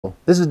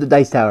This is the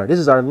Dice Tower. This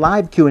is our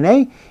live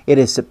Q&A. It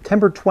is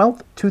September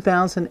 12th,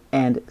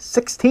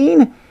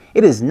 2016.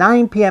 It is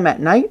 9 p.m. at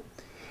night.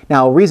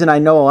 Now, a reason I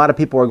know a lot of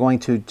people are going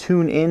to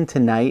tune in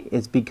tonight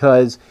is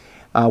because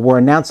we're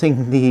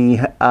announcing the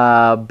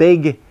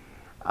big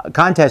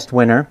contest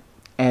winner.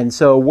 And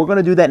so we're going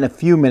to do that in a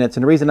few minutes.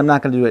 And the reason I'm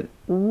not going to do it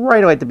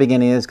right away at the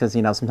beginning is because,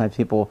 sometimes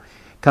people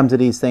come to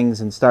these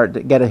things and start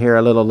to get it here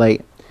a little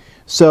late.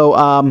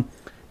 So,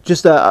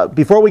 just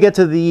before we get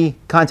to the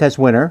contest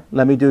winner,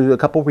 let me do a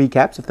couple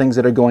recaps of things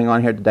that are going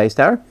on here at the Dice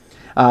Tower.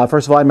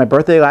 First of all, I had my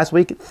birthday last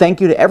week. Thank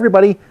you to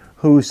everybody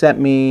who sent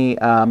me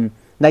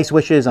nice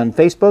wishes on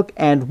Facebook.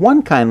 And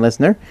one kind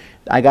listener,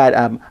 I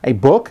got a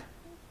book,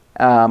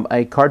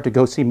 a card to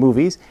go see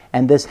movies,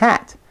 and this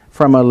hat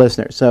from a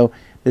listener. So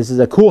this is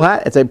a cool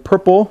hat. It's a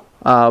purple,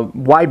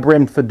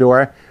 wide-brimmed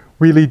fedora.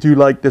 Really do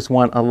like this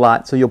one a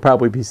lot. So you'll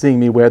probably be seeing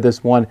me wear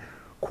this one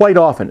quite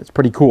often. It's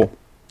pretty cool.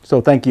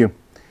 So thank you.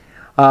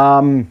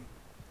 I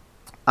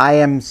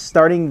am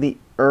starting the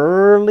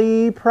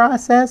early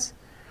process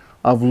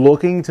of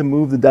looking to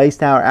move the Dice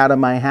Tower out of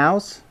my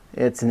house.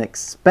 It's an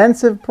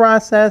expensive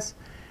process.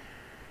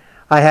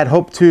 I had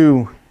hoped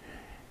to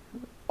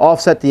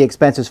offset the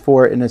expenses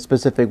for it in a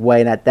specific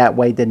way, and that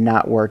way did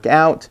not work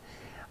out.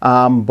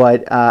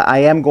 But I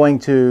am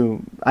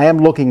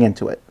looking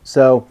into it.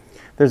 So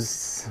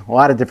there's a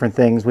lot of different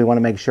things. We want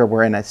to make sure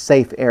we're in a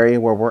safe area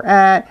where we're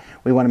at.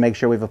 We want to make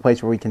sure we have a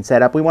place where we can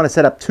set up. We want to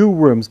set up two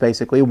rooms,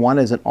 basically. One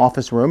is an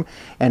office room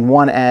and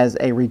one as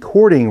a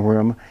recording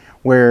room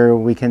where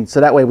we can,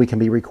 so that way we can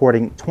be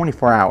recording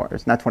 24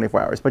 hours, not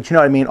 24 hours, but you know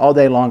what I mean, all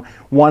day long.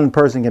 One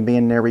person can be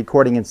in there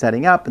recording and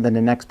setting up, and then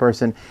the next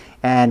person,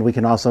 and we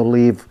can also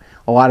leave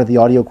a lot of the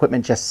audio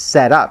equipment just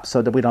set up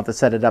so that we don't have to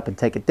set it up and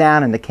take it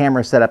down, and the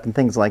camera set up and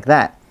things like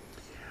that.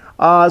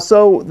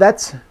 So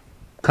that's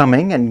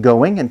coming and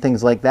going and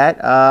things like that.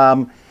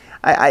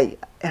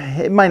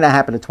 It might not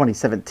happen in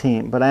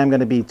 2017, but I am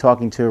going to be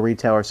talking to a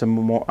realtor some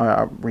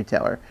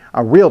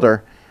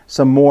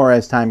more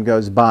as time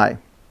goes by.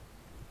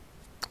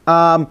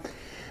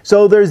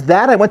 So there's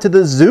that. I went to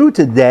the zoo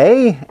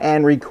today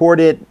and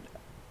recorded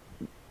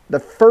the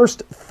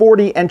first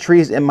 40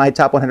 entries in my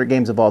top 100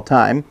 games of all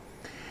time.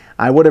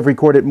 I would have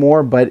recorded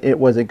more, but it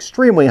was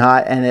extremely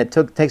hot, and it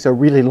takes a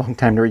really long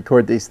time to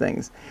record these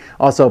things.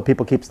 Also,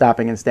 people keep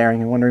stopping and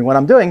staring and wondering what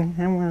I'm doing,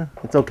 and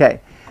it's okay.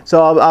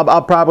 So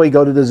I'll probably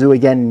go to the zoo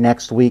again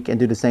next week and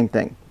do the same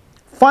thing.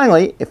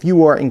 Finally, if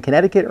you are in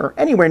Connecticut or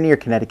anywhere near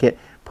Connecticut,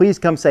 please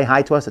come say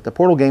hi to us at the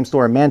Portal Game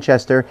Store in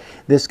Manchester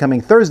this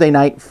coming Thursday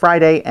night,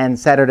 Friday, and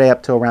Saturday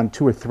up to around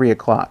 2 or 3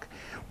 o'clock.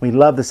 We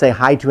love to say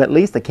hi to at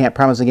least. I can't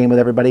promise a game with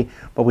everybody,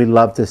 but we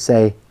love to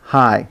say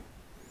hi.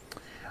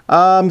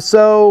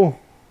 So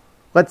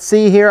let's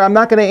see here. I'm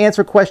not going to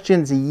answer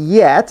questions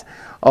yet,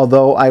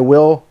 although I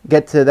will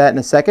get to that in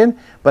a second.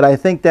 But I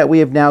think that we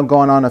have now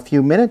gone on a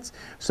few minutes,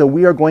 so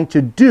we are going to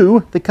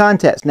do the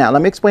contest. Now,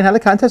 let me explain how the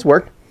contest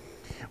worked.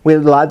 We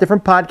have a lot of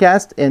different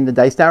podcasts in the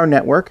Dice Tower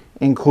Network,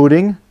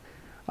 including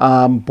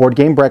Board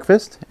Game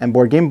Breakfast and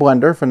Board Game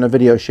Blender from the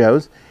video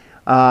shows.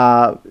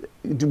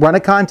 Run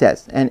a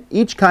contest, and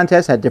each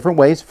contest had different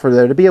ways for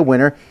there to be a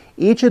winner.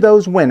 Each of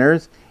those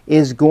winners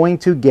is going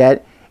to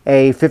get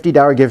a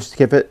 $50 gift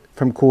certificate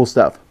from Cool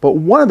Stuff. But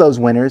one of those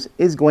winners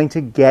is going to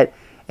get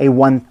a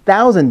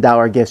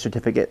 $1,000 gift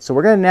certificate. So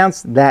we're going to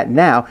announce that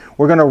now.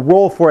 We're going to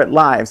roll for it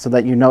live so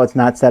that you know it's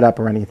not set up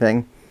or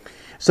anything.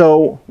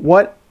 So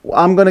what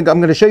I'm going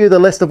to show you the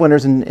list of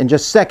winners in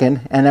just a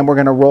second, and then we're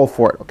going to roll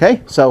for it.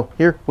 Okay? So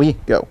here we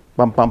go.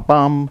 Bum bum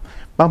bum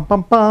bum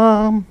bum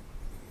bum.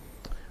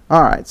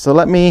 All right. So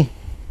let me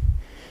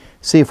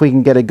see if we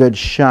can get a good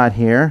shot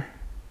here.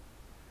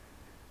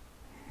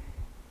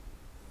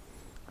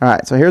 All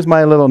right, so here's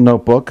my little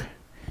notebook,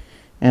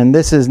 and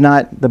this is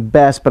not the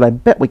best, but I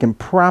bet we can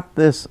prop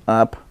this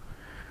up.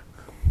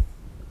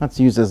 Let's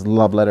use this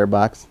love letter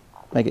box,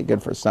 make it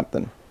good for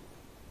something.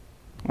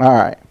 All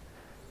right,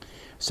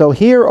 so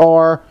here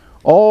are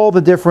all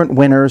the different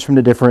winners from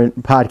the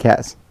different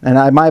podcasts,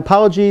 and my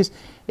apologies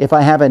if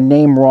I have a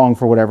name wrong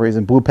for whatever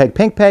reason. Blue Peg,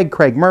 Pink Peg,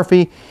 Craig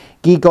Murphy,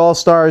 Geek All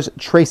Stars,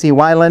 Tracy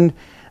Weiland,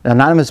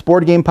 Anonymous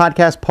Board Game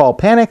Podcast, Paul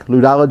Panic,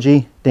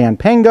 Ludology, Dan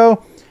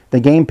Pango,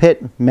 The Game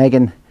Pit,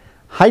 Megan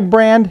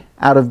Heidbrand,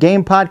 Out of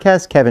Game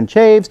Podcast, Kevin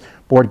Chaves,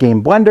 Board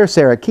Game Blender,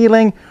 Sarah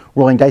Keeling,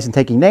 Rolling Dice and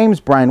Taking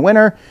Names, Brian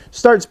Winter,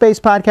 Start Space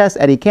Podcast,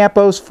 Eddie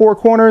Campos, Four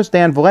Corners,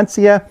 Dan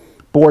Valencia,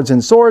 Boards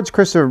and Swords,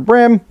 Christopher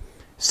Brim,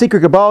 Secret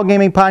Cabal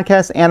Gaming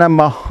Podcast, Anna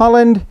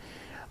Mulholland.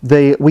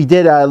 We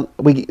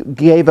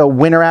gave a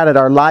winner out at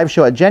our live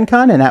show at Gen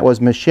Con, and that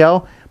was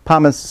Michelle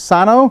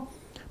Palmisano.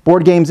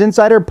 Board Games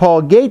Insider,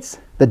 Paul Gates,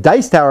 the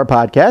Dice Tower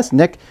Podcast,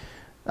 Nick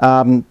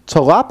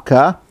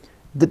Tolopka,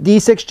 the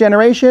D6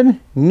 Generation,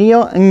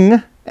 Neil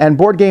Ng, and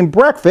Board Game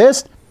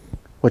Breakfast,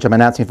 which I'm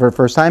announcing for the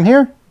first time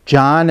here,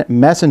 John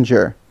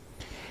Messenger.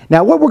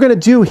 Now, what we're going to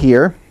do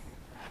here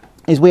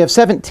is we have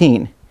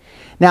 17.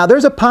 Now,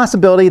 there's a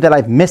possibility that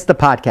I've missed the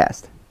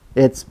podcast.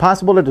 It's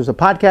possible that there's a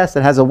podcast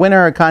that has a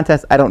winner or a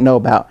contest I don't know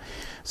about.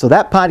 So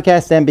that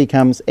podcast then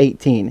becomes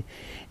 18.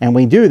 And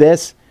we do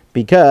this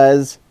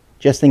because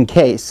just in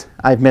case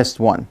I've missed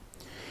one.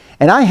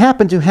 And I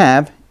happen to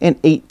have an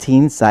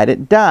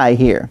 18-sided die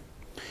here.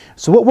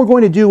 So what we're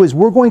going to do is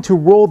we're going to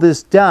roll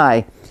this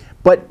die,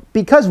 but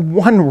because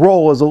one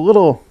roll is a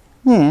little,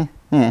 you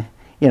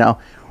know,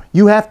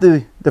 you have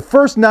to, the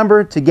first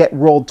number to get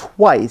rolled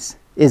twice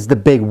is the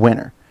big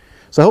winner.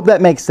 So I hope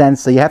that makes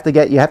sense. So you have to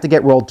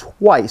get rolled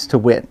twice to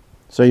win.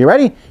 So you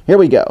ready? Here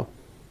we go.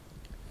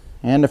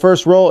 And the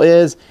first roll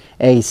is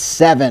a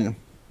 7.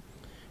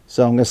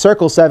 So I'm going to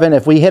circle 7.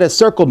 If we hit a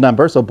circled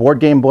number, so Board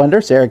Game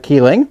Blender, Sarah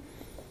Keeling.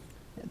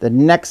 The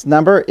next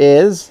number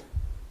is,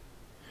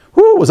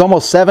 it was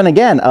almost 7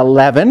 again,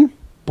 11,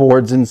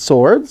 Boards and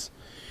Swords.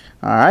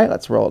 All right,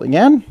 let's roll it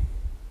again.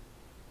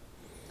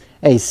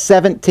 A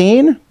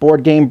 17,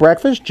 Board Game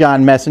Breakfast,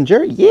 John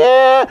Messenger.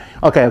 Yeah!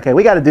 Okay,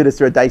 we got to do this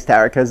through a dice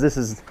tower because this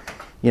is,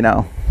 you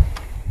know.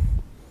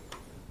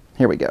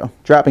 Here we go.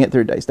 Dropping it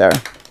through dice tower.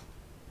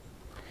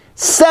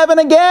 7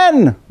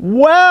 again!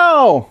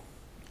 Wow!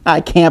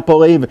 I can't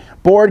believe it.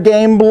 Board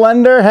Game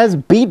Blender has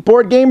beat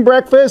Board Game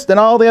Breakfast and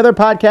all the other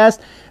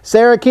podcasts.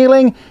 Sarah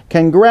Keeling,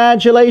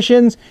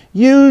 congratulations.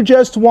 You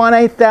just won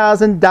a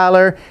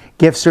 $1,000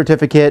 gift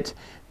certificate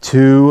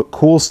to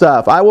Cool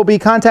Stuff. I will be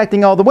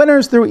contacting all the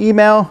winners through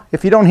email.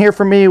 If you don't hear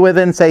from me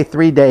within, say,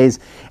 3 days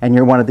and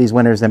you're one of these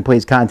winners, then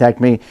please contact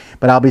me.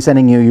 But I'll be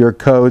sending you your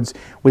codes.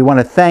 We want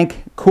to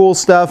thank Cool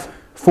Stuff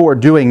for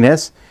doing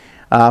this,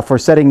 for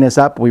setting this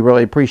up. We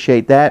really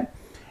appreciate that.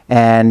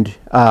 And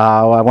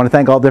I want to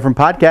thank all different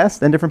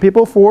podcasts and different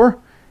people for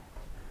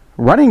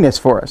running this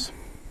for us.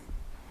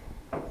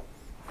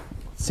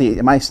 Let's see,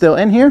 am I still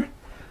in here?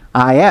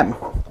 I am.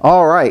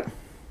 All right.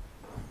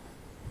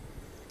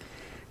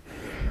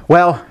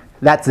 Well,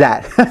 that's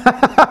that.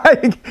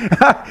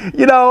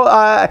 You know,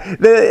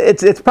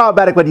 it's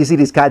problematic when you see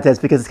these contests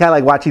because it's kind of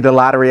like watching the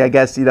lottery, I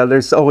guess. You know,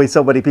 there's always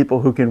so many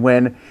people who can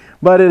win,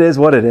 but it is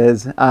what it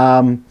is.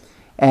 And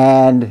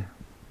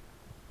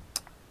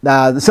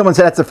someone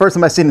said that's the first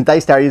time I've seen a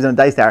dice tower using a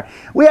dice tower.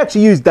 We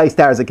actually use dice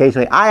towers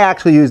occasionally. I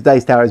actually use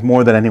dice towers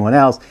more than anyone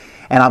else.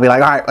 And I'll be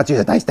like, all right, let's use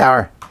a dice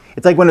tower.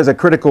 It's like when there's a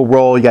critical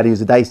roll, you got to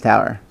use a dice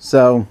tower.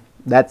 So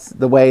that's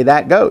the way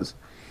that goes.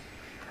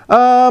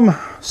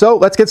 So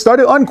let's get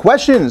started on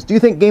questions. Do you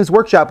think Games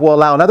Workshop will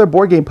allow another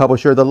board game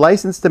publisher the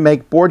license to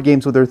make board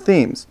games with their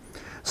themes?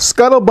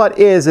 Scuttlebutt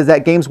is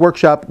that Games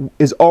Workshop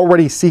is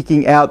already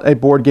seeking out a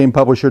board game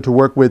publisher to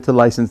work with to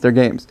license their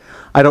games.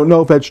 I don't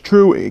know if that's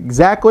true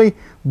exactly,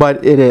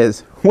 but it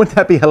is. Wouldn't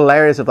that be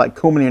hilarious if like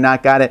Kuhlman or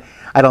Not got it?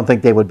 I don't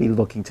think they would be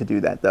looking to do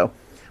that though.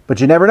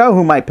 But you never know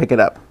who might pick it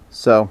up.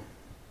 So,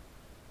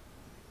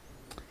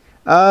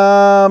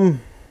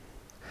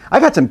 I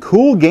got some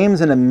cool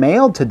games in the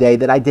mail today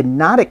that I did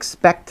not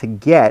expect to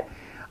get.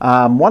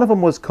 One of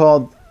them was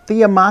called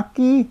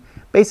Theomaki.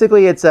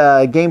 Basically, it's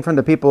a game from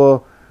the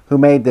people who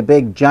made the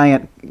big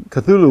giant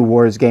Cthulhu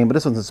Wars game, but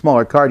this one's a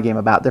smaller card game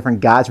about different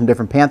gods from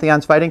different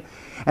pantheons fighting.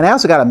 And I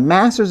also got a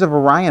Masters of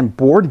Orion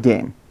board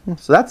game.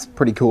 So that's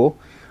pretty cool.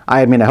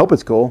 I mean, I hope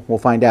it's cool. We'll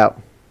find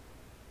out.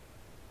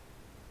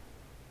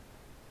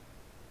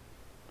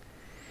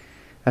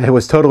 It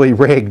was totally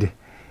rigged.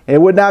 It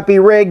would not be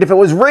rigged. If it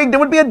was rigged, it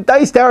would be a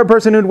dice tower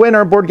person who'd win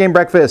our board game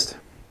breakfast.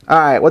 All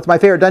right, what's my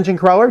favorite dungeon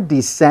crawler?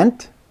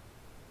 Descent.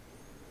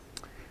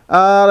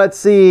 Let's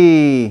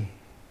see.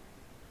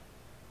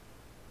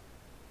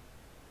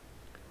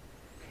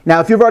 Now,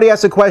 if you've already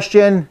asked a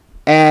question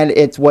and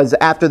it was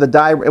after the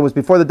die, it was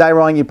before the die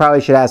rolling, you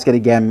probably should ask it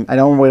again. I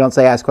normally don't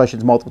say ask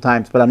questions multiple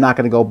times, but I'm not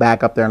going to go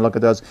back up there and look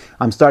at those.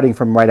 I'm starting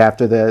from right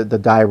after the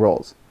die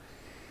rolls.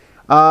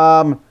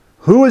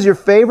 Who is your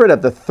favorite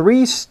of the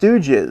Three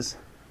Stooges?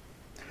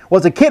 Well,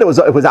 as a kid, it was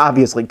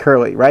obviously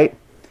Curly, right?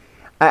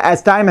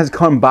 As time has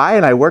gone by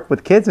and I work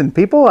with kids and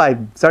people,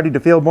 I'm starting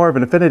to feel more of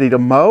an affinity to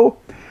Moe.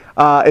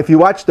 If you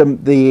watch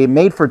the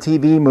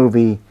made-for-TV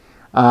movie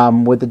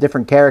with the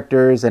different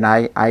characters, and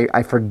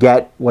I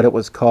forget what it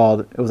was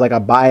called. It was like a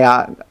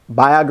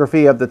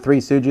biography of the Three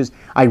Stooges.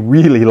 I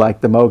really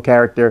liked the Moe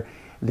character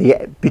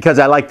because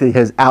I liked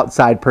his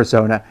outside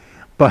persona.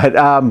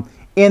 But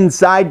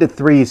inside the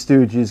Three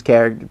Stooges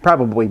character,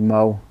 probably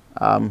Moe.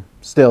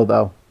 Still,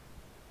 though.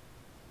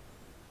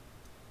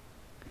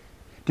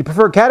 Do you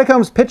prefer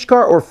Catacombs,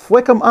 Pitchcar, or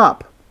Flick 'em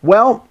Up?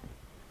 Well,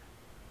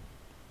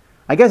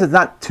 I guess it's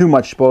not too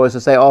much spoilers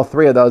to say all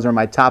three of those are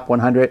my top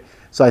 100.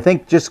 So I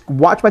think just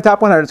watch my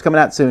top 100. It's coming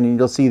out soon, and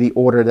you'll see the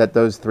order that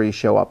those three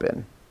show up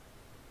in.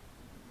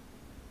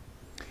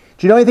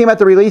 Do you know anything about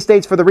the release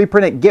dates for the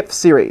reprinted GIF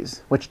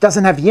series, which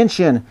doesn't have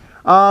Yinshin?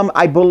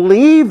 I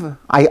believe,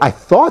 I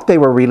thought they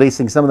were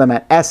releasing some of them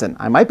at Essen.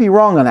 I might be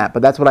wrong on that,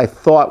 but that's what I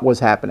thought was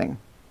happening.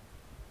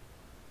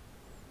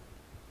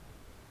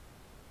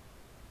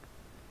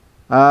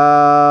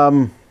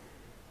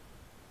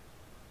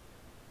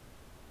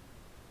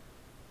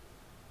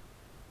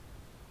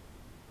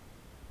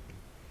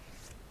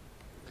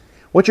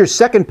 What's your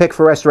second pick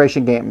for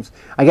restoration games?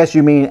 I guess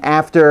you mean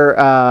after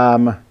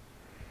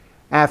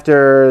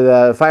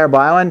the Fireball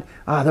Island.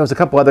 There was a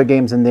couple other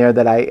games in there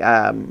that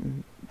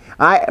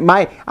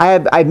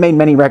I've made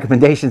many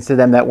recommendations to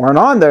them that weren't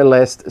on their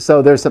list.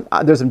 So there's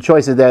some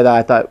choices there that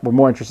I thought were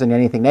more interesting than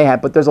anything they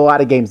had. But there's a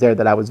lot of games there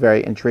that I was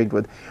very intrigued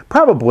with.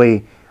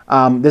 Probably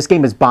this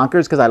game is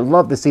bonkers because I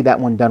love to see that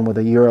one done with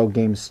a Euro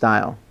game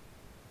style.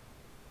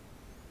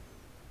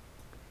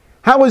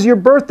 How was your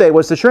birthday?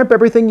 Was the shrimp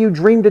everything you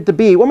dreamed it to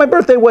be? Well, my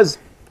birthday was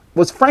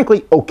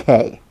frankly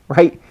okay,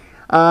 right?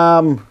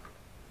 I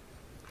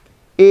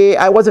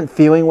wasn't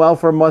feeling well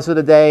for most of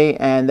the day,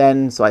 and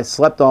then so I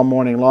slept all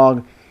morning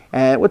long,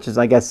 which is,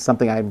 I guess,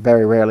 something I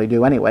very rarely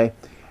do anyway.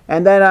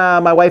 And then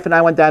my wife and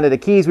I went down to the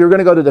Keys. We were going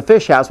to go to the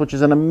Fish House, which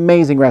is an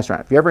amazing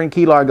restaurant. If you're ever in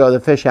Key Largo, the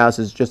Fish House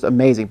is just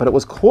amazing. But it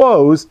was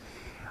closed,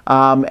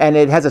 and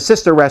it has a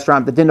sister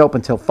restaurant that didn't open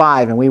until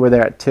 5, and we were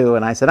there at 2.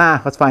 And I said,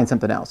 let's find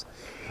something else.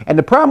 And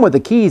the problem with the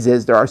Keys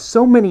is there are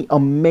so many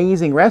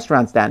amazing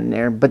restaurants down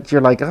there, but you're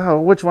like,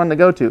 which one to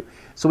go to?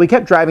 So we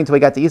kept driving till we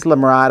got to Isla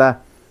Mirada,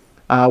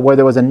 where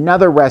there was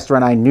another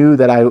restaurant I knew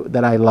that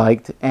I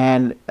liked,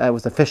 and it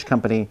was the Fish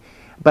Company.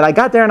 But I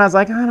got there and I was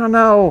like, I don't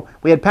know.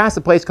 We had passed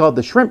a place called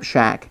the Shrimp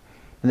Shack,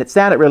 and it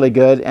sounded really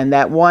good. And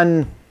that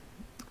one,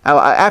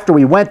 after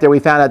we went there, we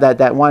found out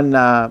that one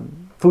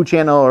Food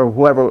Channel or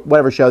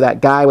whatever show,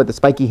 that guy with the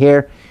spiky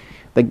hair,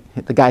 the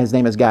guy, his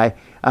name is Guy,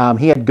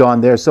 he had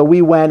gone there. So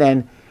we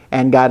went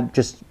and got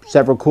just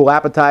several cool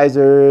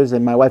appetizers,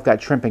 and my wife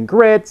got shrimp and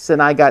grits,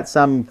 and I got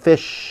some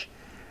fish.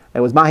 It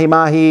was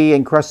mahi-mahi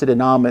encrusted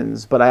in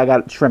almonds, but I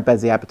got shrimp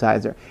as the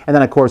appetizer. And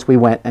then, of course, we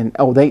went and,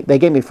 they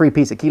gave me a free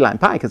piece of key lime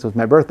pie because it was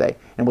my birthday,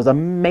 and it was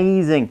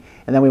amazing.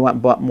 And then we went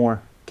and bought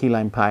more key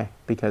lime pie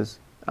because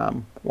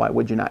why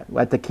would you not?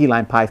 At the key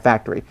lime pie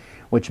factory,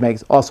 which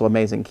makes also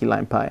amazing key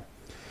lime pie.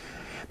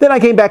 Then I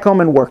came back home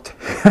and worked.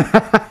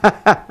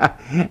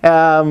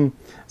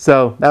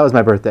 So that was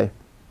my birthday.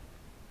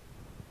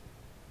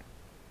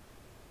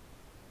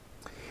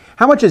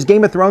 How much is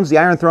Game of Thrones, The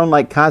Iron Throne,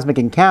 like Cosmic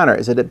Encounter?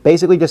 Is it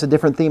basically just a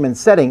different theme and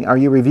setting? Are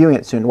you reviewing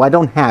it soon? Well, I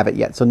don't have it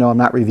yet, so no, I'm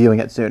not reviewing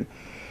it soon.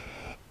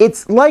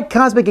 It's like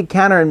Cosmic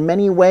Encounter in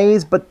many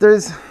ways, but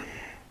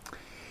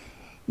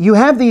you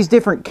have these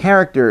different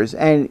characters,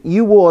 and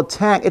you will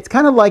attack. It's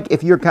kind of like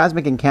if you're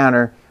Cosmic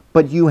Encounter,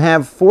 but you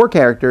have 4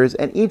 characters,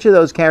 and each of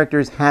those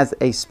characters has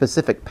a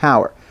specific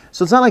power.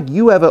 So it's not like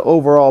you have an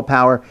overall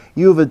power.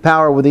 You have a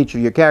power with each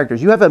of your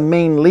characters. You have a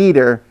main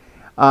leader,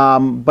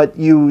 but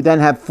you then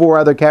have 4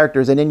 other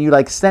characters, and then you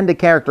send a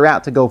character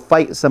out to go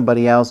fight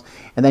somebody else,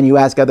 and then you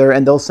ask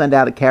and they'll send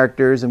out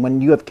characters, and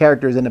when you have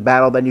characters in a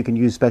battle, then you can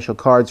use special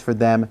cards for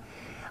them.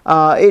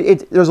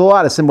 There's a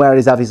lot of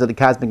similarities, obviously, to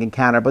Cosmic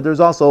Encounter, but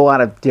there's also a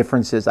lot of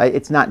differences.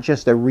 It's not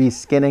just a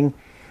reskinning,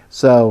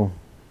 so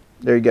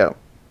there you go.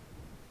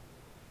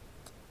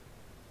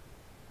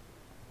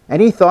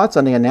 Any thoughts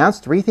on the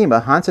announced retheme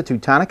of Hansa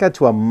Teutonica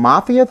to a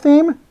Mafia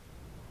theme?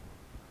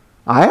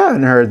 I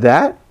haven't heard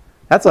that.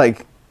 That's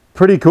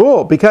pretty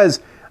cool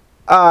because,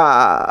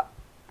 well,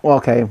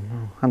 okay,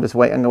 I'm going to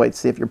wait to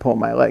see if you're pulling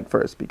my leg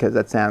first because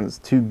that sounds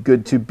too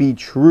good to be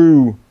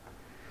true.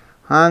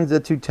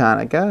 Hansa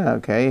Teutonica,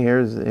 okay,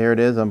 here it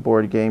is on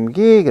Board Game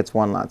Geek. It's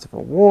won lots of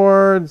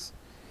awards.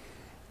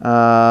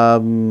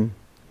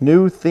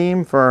 New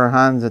theme for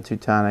Hansa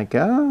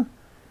Teutonica.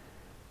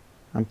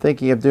 I'm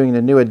thinking of doing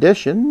the new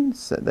edition,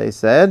 they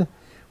said,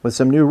 with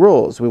some new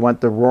rules. We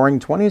want the Roaring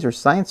Twenties or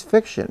science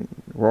fiction.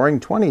 Roaring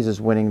Twenties is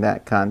winning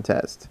that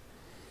contest.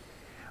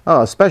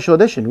 Oh, a special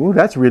edition. Ooh,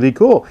 that's really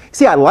cool.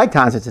 See, I liked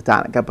Hansa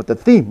Teutonica, but the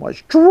theme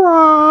was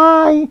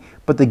dry.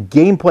 But the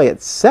gameplay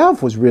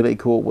itself was really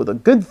cool with a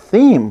good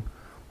theme.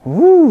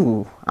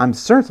 Ooh, I'm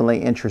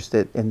certainly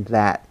interested in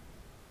that.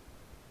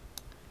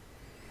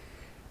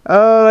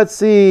 Let's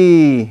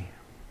see.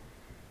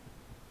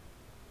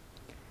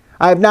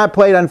 I have not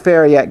played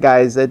Unfair yet,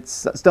 guys.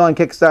 It's still on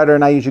Kickstarter,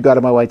 and I usually go out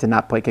of my way to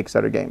not play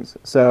Kickstarter games.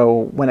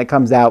 So when it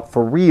comes out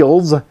for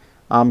reals,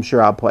 I'm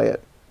sure I'll play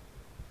it.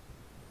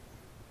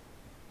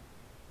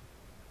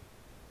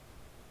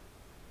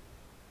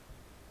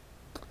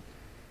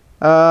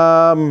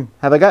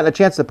 Have I gotten a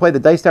chance to play the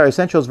Dice Star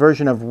Essentials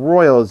version of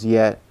Royals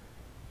yet?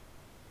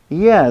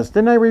 Yes.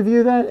 Didn't I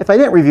review that? If I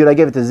didn't review it, I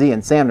gave it to Z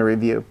and Sam to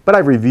review. But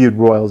I've reviewed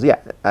Royals, yeah.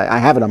 I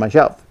have it on my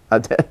shelf.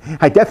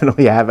 I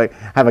definitely have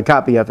a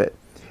copy of it.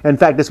 In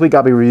fact, this week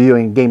I'll be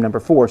reviewing game number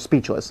 4,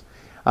 Speechless,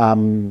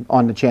 on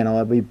the channel.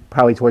 It'll be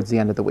probably towards the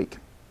end of the week.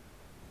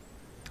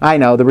 I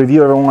know, the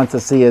review everyone wants to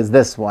see is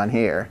this one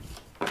here,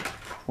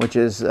 which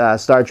is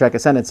Star Trek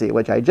Ascendancy,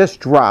 which I just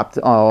dropped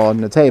on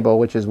the table,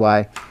 which is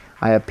why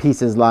I have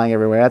pieces lying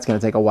everywhere. That's going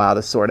to take a while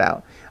to sort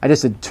out. I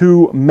just did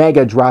 2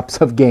 mega drops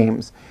of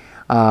games,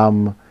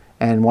 and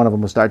one of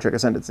them was Star Trek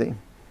Ascendancy.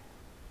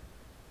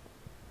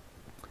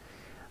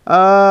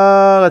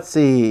 Let's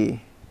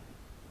see.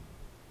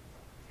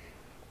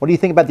 What do you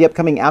think about the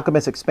upcoming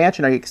Alchemist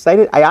expansion? Are you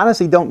excited? I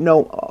honestly don't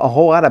know a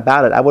whole lot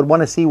about it. I would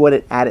want to see what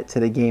it added to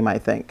the game, I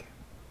think.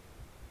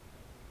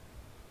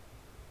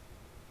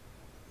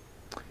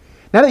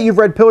 Now that you've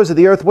read Pillars of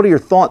the Earth, what are your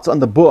thoughts on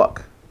the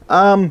book?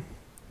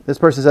 This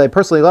person said, I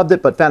personally loved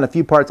it, but found a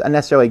few parts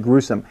unnecessarily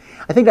gruesome.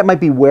 I think that might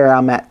be where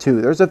I'm at,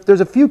 too. There's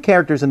a few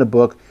characters in the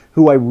book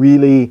who I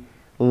really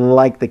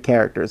like the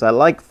characters. I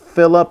like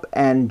Philip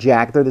and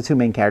Jack. They're the two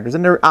main characters,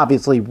 and they're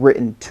obviously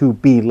written to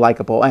be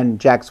likable. And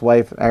Jack's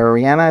wife,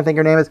 Ariana, I think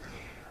her name is.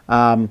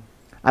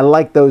 I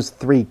like those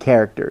three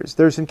characters.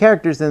 There's some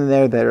characters in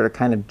there that are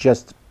kind of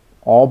just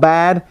all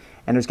bad,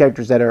 and there's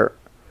characters that are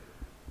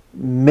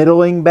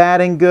middling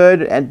bad and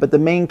good, but the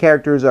main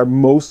characters are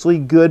mostly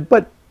good,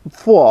 but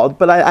flawed.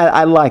 But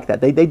I like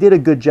that. They did a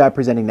good job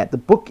presenting that. The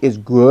book is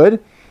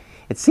good.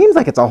 It seems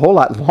like it's a whole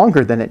lot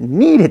longer than it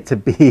needed to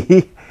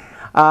be.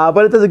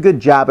 But it does a good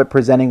job at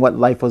presenting what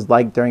life was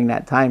like during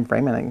that time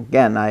frame. And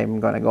again,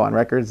 I'm going to go on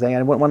record saying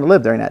I wouldn't want to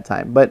live during that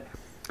time. But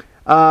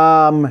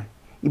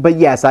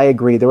yes, I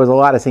agree. There was a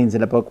lot of scenes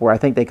in the book where I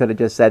think they could have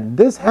just said,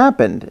 this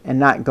happened, and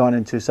not gone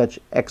into such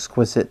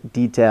exquisite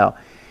detail.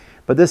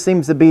 But this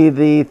seems to be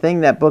the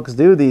thing that books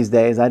do these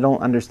days. I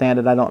don't understand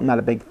it. I'm not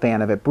a big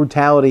fan of it.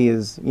 Brutality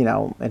is,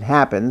 it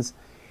happens.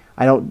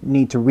 I don't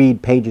need to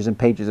read pages and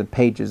pages and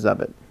pages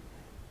of it.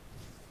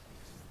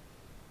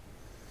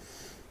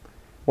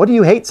 What do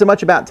you hate so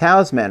much about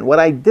Talisman? What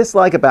I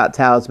dislike about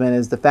Talisman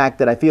is the fact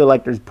that I feel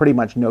like there's pretty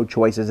much no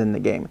choices in the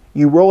game.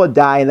 You roll a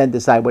die and then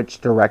decide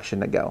which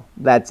direction to go.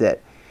 That's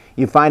it.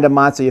 You find a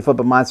monster, you flip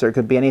a monster. It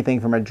could be anything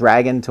from a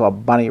dragon to a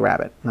bunny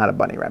rabbit. Not a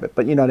bunny rabbit,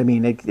 but you know what I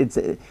mean.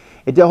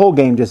 The whole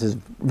game just is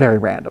very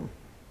random.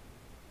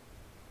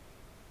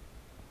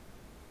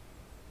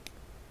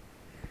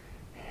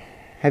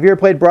 Have you ever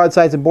played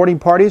Broadsides and Boarding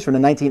Parties from the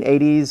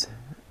 1980s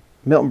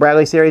Milton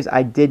Bradley series?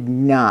 I did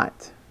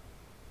not.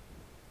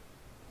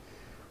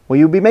 Will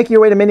you be making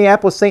your way to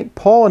Minneapolis, St.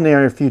 Paul in the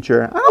near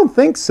future? I don't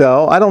think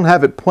so. I don't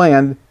have it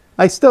planned.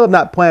 I still have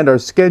not planned our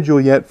schedule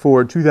yet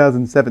for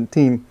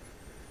 2017.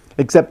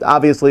 Except,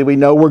 obviously, we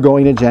know we're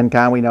going to Gen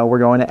Con. We know we're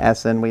going to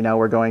Essen. We know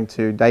we're going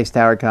to Dice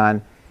Tower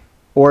Con,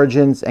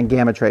 Origins, and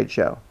Gamma Trade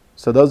Show.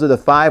 So those are the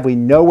 5 we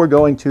know we're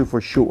going to for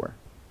sure.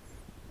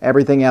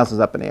 Everything else is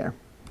up in the air.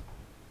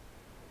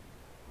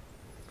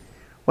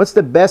 What's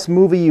the best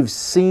movie you've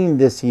seen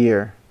this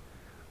year?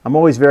 I'm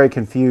always very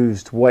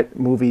confused what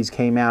movies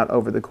came out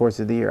over the course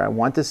of the year. I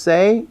want to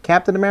say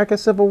Captain America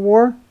Civil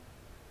War,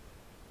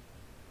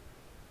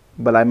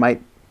 but I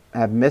might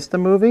have missed a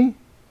movie.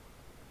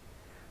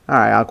 All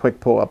right, I'll quick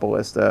pull up a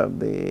list of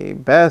the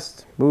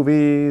best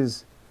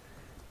movies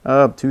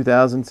of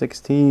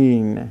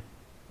 2016.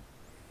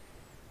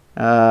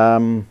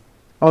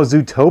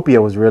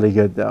 Zootopia was really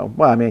good, though.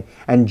 Well, I mean,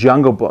 and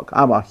Jungle Book.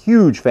 I'm a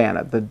huge fan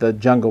of the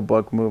Jungle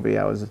Book movie.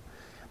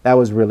 That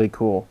was really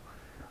cool.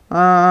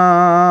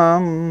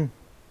 There's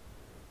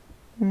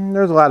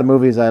a lot of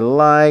movies I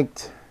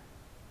liked.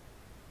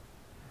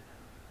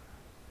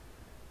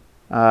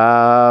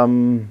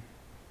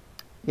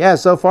 Yeah,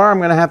 so far I'm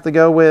going to have to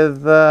go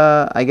with,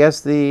 I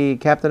guess, the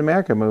Captain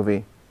America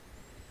movie.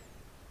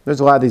 There's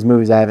a lot of these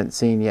movies I haven't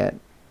seen yet.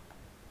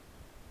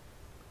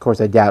 Of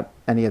course, I doubt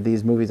any of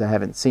these movies I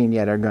haven't seen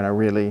yet are going to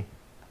really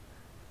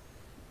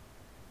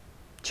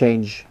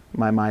change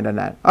my mind on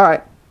that. All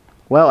right.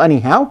 Well,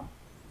 anyhow,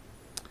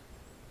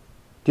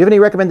 do you have any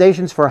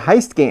recommendations for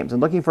heist games? I'm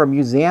looking for a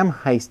museum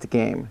heist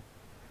game.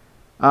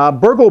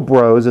 Burgle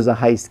Bros is a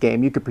heist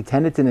game. You could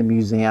pretend it's in a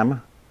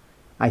museum.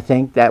 I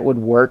think that would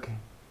work.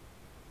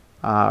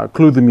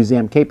 Clue the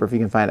Museum Caper if you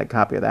can find a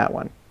copy of that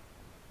one.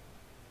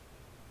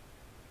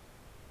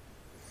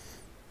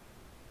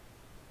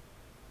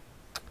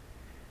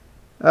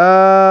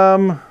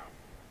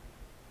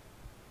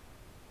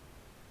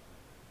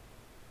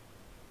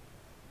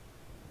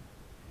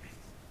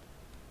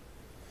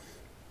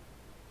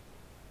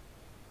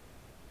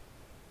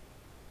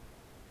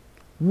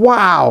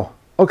 Wow.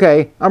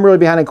 Okay, I'm really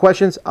behind in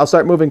questions. I'll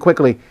start moving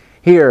quickly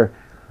here.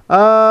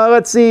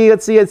 Let's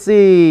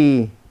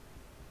see.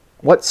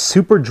 What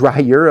super dry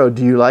Euro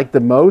do you like the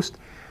most?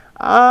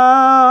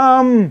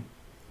 Well,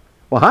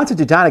 Hansa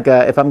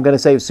Teutonica, if I'm going to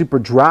say super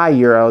dry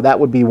Euro, that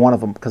would be one of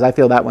them, because I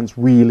feel that one's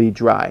really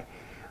dry.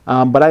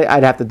 But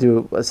I'd have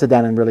to sit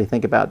down and really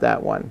think about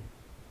that one.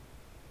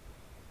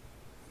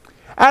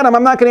 Adam,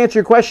 I'm not going to answer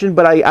your question,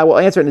 but I will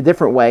answer it in a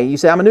different way. You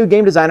say, I'm a new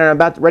game designer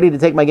and I'm ready to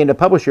take my game to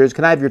publishers.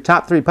 Can I have your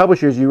top 3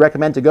 publishers you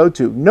recommend to go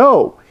to?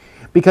 No,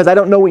 because I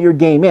don't know what your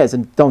game is,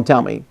 and don't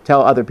tell me.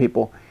 Tell other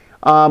people.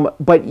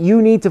 But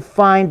you need to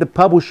find the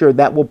publisher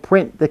that will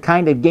print the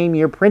kind of game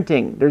you're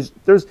printing. There's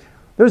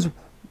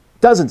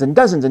dozens and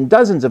dozens and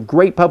dozens of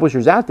great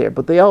publishers out there,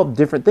 but they all have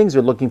different things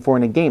they're looking for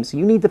in a game. So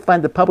you need to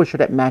find the publisher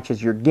that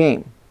matches your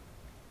game.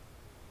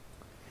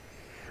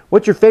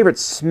 What's your favorite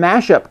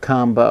smash-up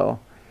combo?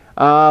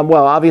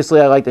 Well, obviously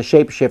I like the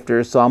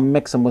Shapeshifters, so I'll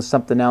mix them with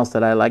something else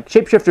that I like.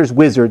 Shapeshifters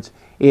Wizards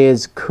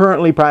is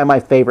currently probably my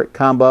favorite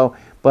combo,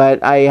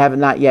 but I have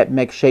not yet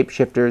mixed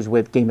Shapeshifters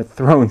with Game of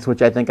Thrones,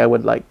 which I think I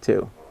would like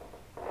to.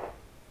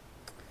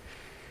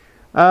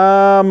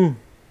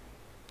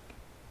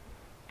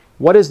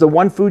 What is the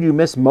one food you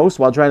miss most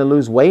while trying to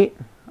lose weight?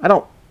 I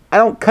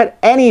don't cut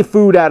any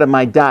food out of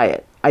my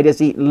diet. I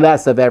just eat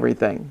less of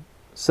everything.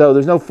 So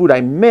there's no food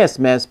I miss,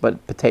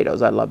 but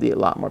potatoes. I'd love to eat a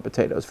lot more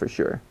potatoes for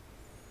sure.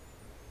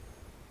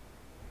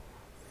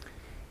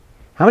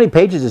 How many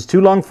pages is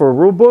too long for a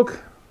rule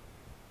book?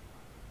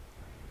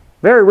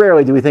 Very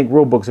rarely do we think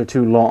rule books are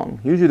too long.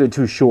 Usually they're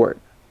too short.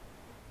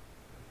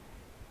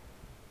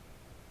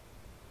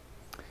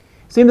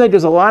 Seems like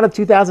there's a lot of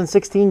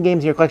 2016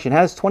 games in your collection.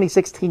 How does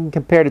 2016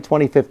 compare to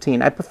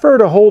 2015? I prefer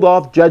to hold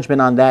off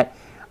judgment on that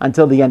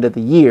until the end of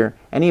the year.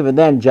 And even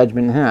then,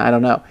 judgment, I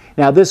don't know.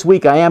 Now, this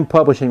week I am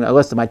publishing a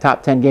list of my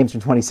top 10 games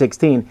from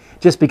 2016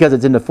 just because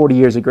it's in the 40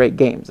 years of great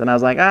games. And I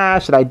was like,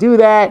 should I do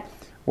that?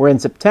 We're in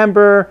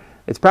September.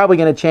 It's probably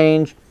going to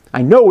change.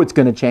 I know it's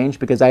going to change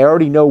because I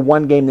already know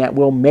one game that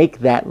will make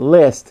that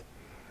list.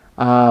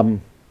 But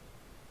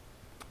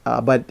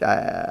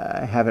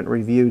I haven't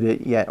reviewed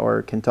it yet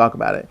or can talk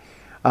about it.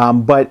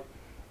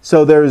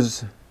 So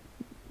there's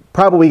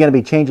probably going to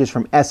be changes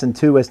from S and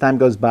 2 as time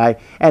goes by,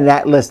 and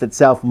that list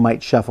itself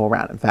might shuffle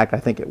around. In fact, I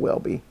think it will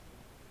be.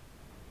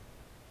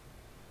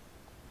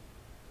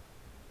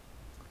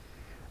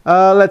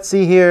 Let's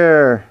see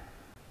here.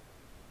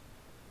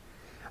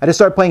 I just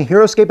started playing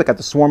HeroScape. I got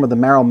the Swarm of the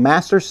Marrow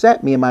Master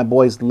set. Me and my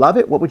boys love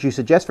it. What would you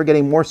suggest for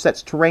getting more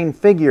sets terrain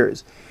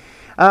figures?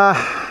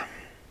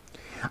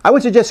 I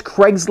would suggest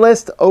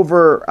Craigslist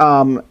over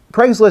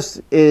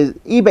Craigslist is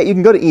eBay. You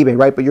can go to eBay,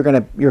 right? But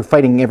you're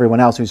fighting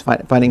everyone else who's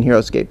fighting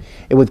HeroScape.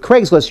 And with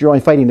Craigslist, you're only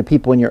fighting the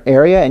people in your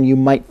area, and you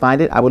might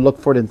find it. I would look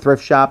for it in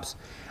thrift shops.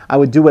 I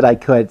would do what I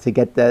could to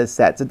get the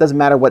sets. It doesn't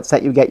matter what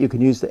set you get. You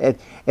can use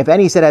if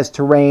any set has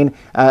terrain.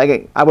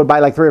 I would buy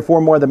like 3 or 4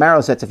 more of the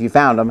Marrow sets if you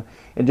found them,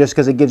 and just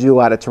because it gives you a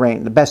lot of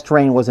terrain. The best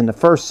terrain was in the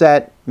first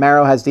set.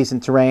 Marrow has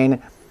decent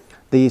terrain.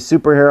 The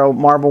superhero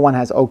Marvel one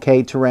has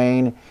okay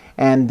terrain.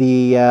 And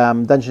the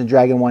Dungeons and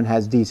Dragon one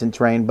has decent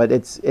terrain, but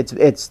it's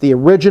the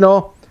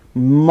original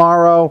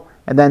Marrow,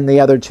 and then the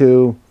other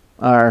two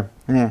are,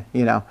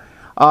 you know.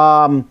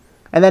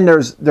 And then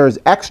there's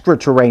extra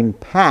terrain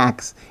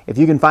packs. If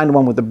you can find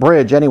one with a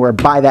bridge anywhere,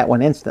 buy that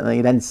one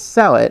instantly, then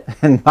sell it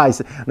and buy.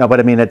 No,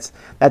 but I mean that's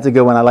a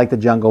good one. I like the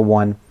jungle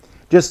one.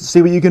 Just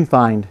see what you can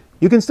find.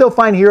 You can still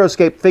find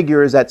HeroScape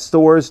figures at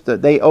stores.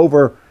 That they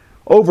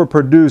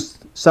overproduced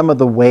some of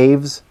the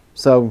waves.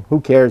 So who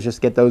cares?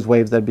 Just get those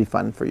waves. That'd be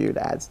fun for you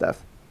to add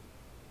stuff.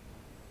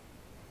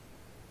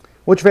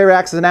 What's your favorite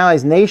Axis and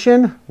Allies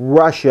nation?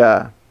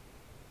 Russia.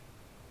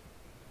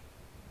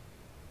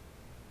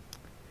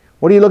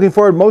 What are you looking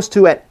forward most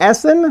to at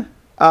Essen?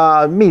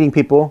 Meeting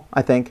people,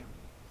 I think.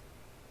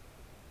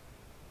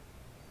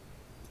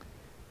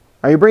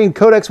 Are you bringing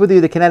Codex with you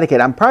to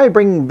Connecticut? I'm probably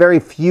bringing very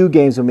few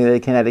games with me to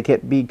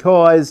Connecticut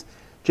because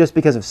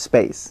of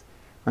space.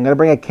 I'm going to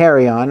bring a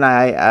carry-on.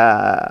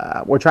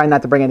 We're trying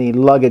not to bring any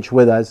luggage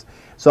with us,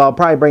 so I'll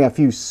probably bring a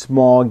few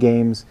small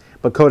games,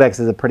 but Codex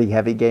is a pretty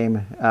heavy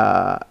game,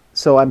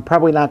 so I'm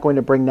probably not going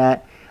to bring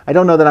that. I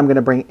don't know that I'm going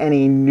to bring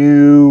any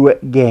new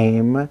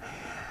game.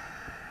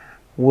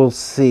 We'll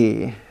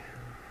see.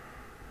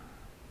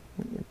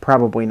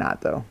 Probably not,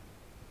 though.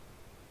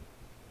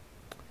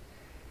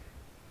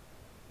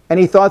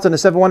 Any thoughts on the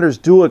Seven Wonders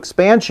Duel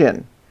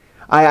expansion?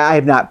 I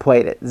have not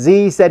played it.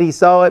 Z said he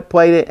saw it,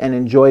 played it, and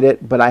enjoyed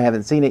it, but I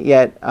haven't seen it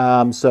yet.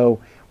 So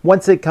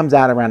once it comes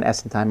out around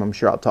Essen time, I'm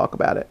sure I'll talk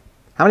about it.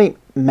 How many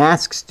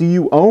masks do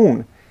you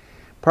own?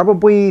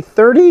 Probably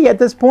 30 at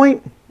this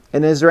point.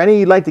 And is there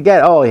any you'd like to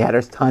get? Oh, yeah,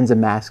 there's tons of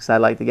masks I'd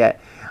like to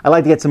get. I'd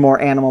like to get some more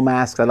animal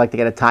masks. I'd like to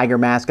get a tiger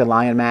mask, a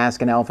lion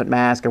mask, an elephant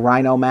mask, a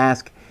rhino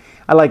mask.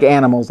 I like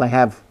animals. What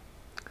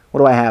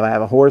do I have? I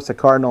have a horse, a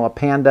cardinal, a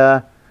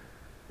panda,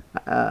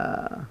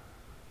 a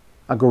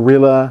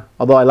gorilla,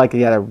 although I like to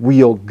get a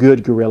real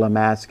good gorilla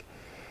mask.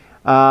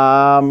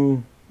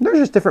 There's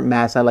just different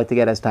masks I like to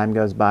get as time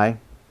goes by.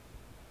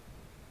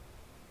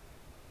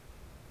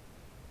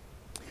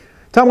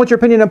 Tom, what's your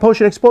opinion on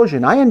Potion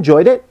Explosion? I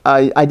enjoyed it.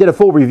 I did a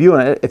full review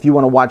on it if you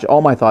want to watch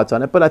all my thoughts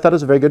on it, but I thought it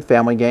was a very good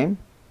family game.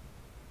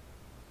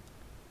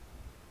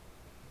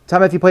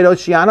 Tom, have you played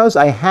Oceanos?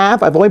 I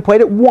have. I've only played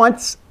it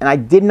once, and I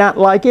did not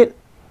like it.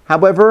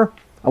 However,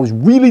 I was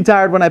really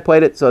tired when I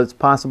played it, so it's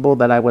possible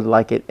that I would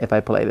like it if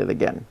I played it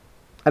again.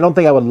 I don't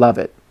think I would love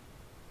it.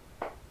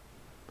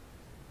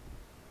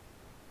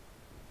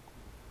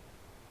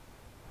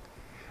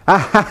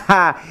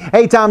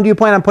 Hey, Tom, do you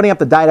plan on putting up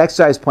the diet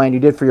exercise plan you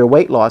did for your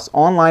weight loss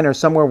online or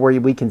somewhere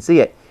where we can see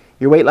it?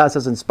 Your weight loss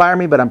does inspire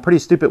me, but I'm pretty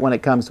stupid when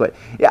it comes to it.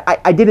 Yeah,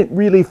 I didn't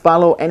really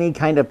follow any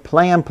kind of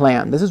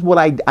plan. This is what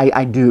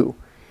I do.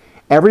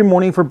 Every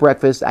morning for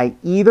breakfast, I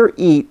either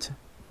eat...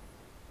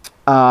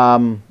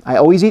 I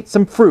always eat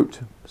some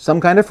fruit,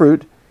 some kind of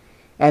fruit,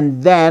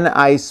 and then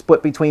I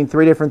split between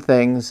 3 different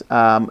things.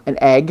 An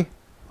egg,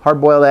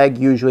 hard-boiled egg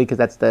usually, because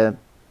that's the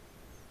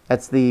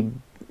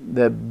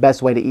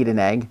best way to eat an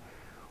egg,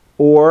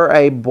 or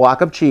a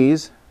block of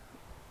cheese,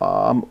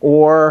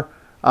 or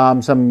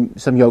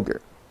some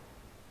yogurt.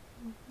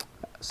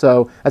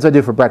 So that's what I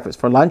do for breakfast.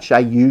 For lunch, I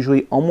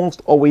usually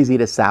almost always eat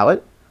a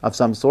salad of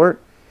some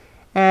sort,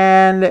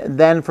 and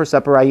then for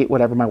supper, I eat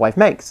whatever my wife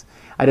makes.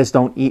 I just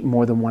don't eat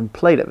more than 1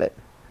 plate of it,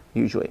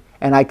 usually.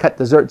 And I cut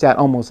desserts out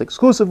almost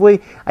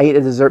exclusively. I eat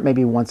a dessert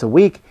maybe once a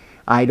week.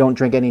 I don't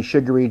drink any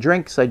sugary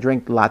drinks. I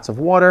drink lots of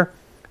water.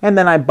 And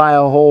then I buy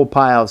a whole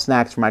pile of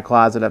snacks from my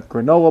closet of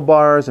granola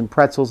bars and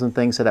pretzels and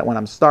things so that when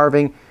I'm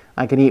starving,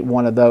 I can eat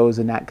one of those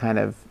and that kind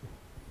of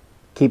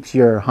keeps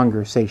your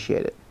hunger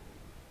satiated.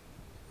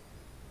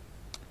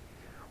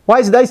 Why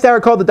is the Dice Tower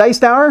called the Dice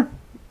Tower?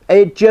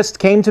 It just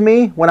came to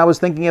me when I was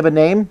thinking of a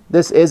name.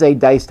 This is a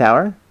Dice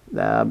Tower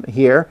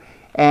here.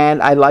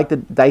 And I liked the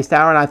Dice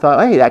Tower, and I thought,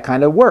 hey, that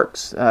kind of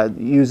works,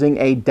 using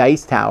a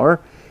Dice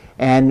Tower.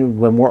 And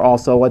when we're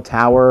also a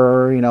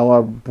tower,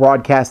 a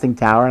broadcasting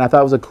tower. And I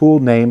thought it was a cool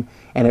name,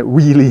 and it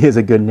really is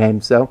a good name,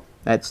 so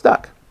that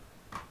stuck.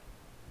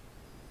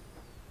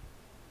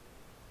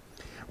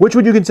 Which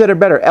would you consider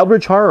better,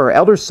 Eldritch Horror or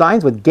Elder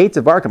Signs with Gates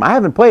of Arkham? I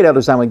haven't played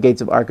Elder Sign with Gates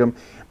of Arkham,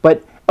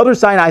 but Elder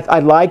Sign I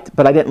liked,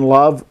 but I didn't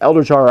love.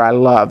 Eldritch Horror I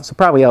loved, so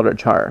probably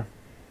Eldritch Horror.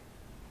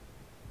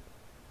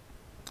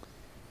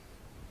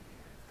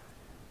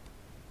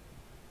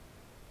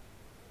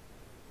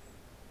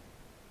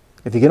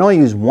 If you can only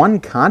use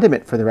one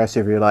condiment for the rest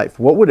of your life,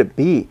 what would it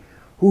be?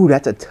 Ooh,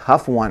 that's a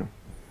tough one.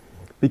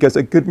 Because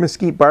a good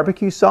mesquite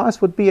barbecue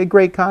sauce would be a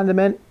great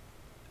condiment,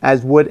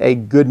 as would a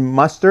good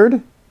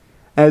mustard,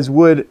 as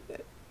would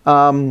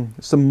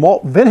some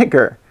malt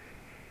vinegar.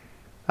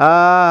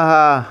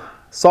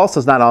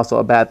 Salsa's not also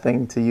a bad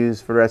thing to use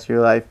for the rest of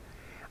your life.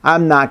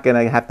 I'm not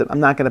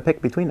gonna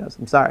pick between those.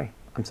 I'm sorry,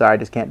 I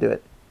just can't do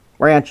it.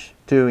 Ranch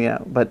too,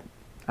 but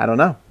I don't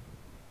know.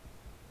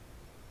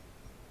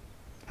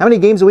 How many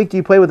games a week do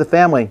you play with the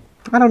family?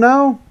 I don't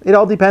know. It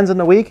all depends on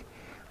the week.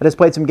 I just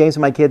played some games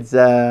with my kids.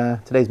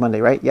 Today's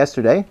Monday, right?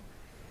 Yesterday,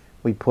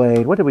 we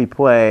played. What did we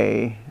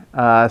play?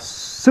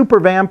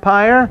 Super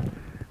Vampire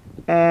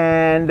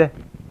and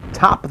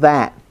Top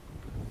That.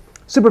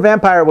 Super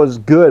Vampire was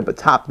good, but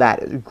Top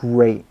That is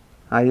great.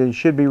 I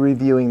should be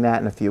reviewing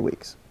that in a few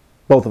weeks.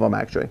 Both of them,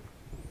 actually.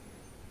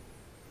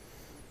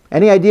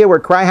 Any idea where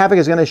Cry Havoc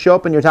is going to show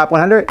up in your top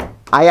 100?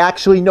 I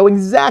actually know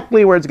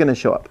exactly where it's going to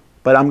show up,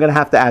 but I'm going to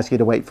have to ask you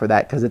to wait for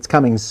that because it's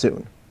coming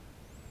soon.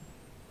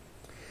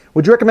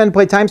 Would you recommend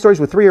play Time Stories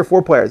with 3 or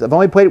 4 players? I've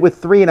only played it with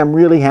 3, and I'm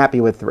really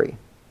happy with 3.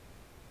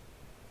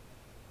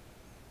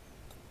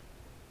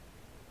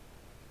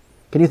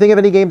 Can you think of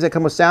any games that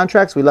come with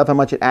soundtracks? We love how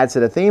much it adds to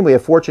the theme. We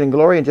have Fortune and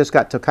Glory and just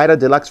got Tokaido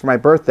Deluxe for my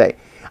birthday.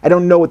 I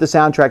don't know what the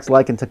soundtrack's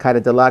like in Tokaido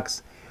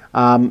Deluxe.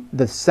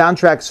 The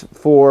soundtracks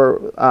for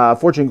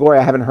Fortune and Glory,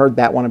 I haven't heard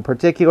that one in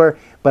particular,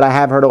 but I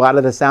have heard a lot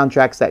of the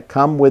soundtracks that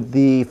come with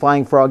the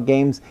Flying Frog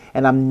games,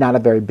 and I'm not a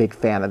very big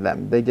fan of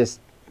them. They're just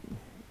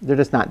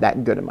not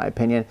that good in my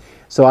opinion.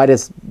 So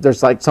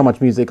there's like so much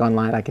music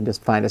online, I can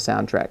just find a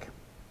soundtrack.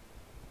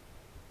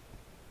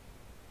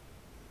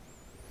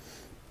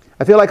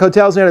 I feel like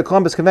hotels near the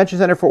Columbus Convention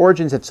Center for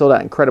Origins have sold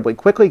out incredibly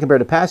quickly compared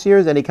to past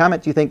years. Any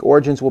comment? Do you think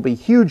Origins will be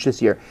huge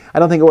this year? I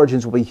don't think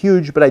Origins will be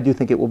huge, but I do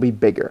think it will be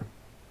bigger.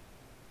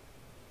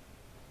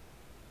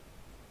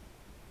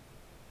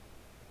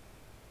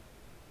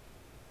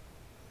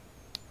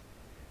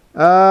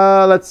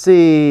 Let's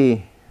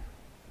see.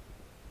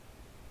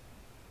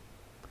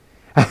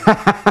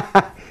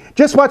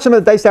 Just watch some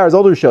of the Dice Tower's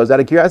older shows out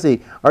of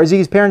curiosity. Are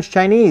Z's parents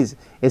Chinese?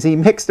 Is he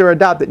mixed or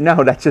adopted?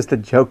 No, that's just a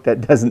joke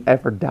that doesn't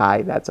ever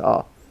die. That's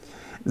all.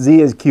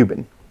 Z is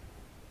Cuban.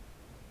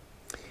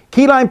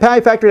 Key Lime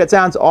Pie Factory, that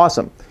sounds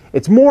awesome.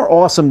 It's more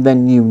awesome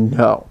than you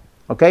know.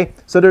 Okay?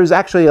 So there's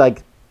actually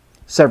like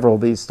several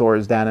of these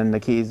stores down in the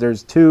Keys.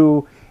 There's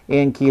 2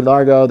 in Key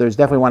Largo. There's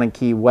definitely one in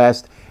Key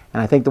West.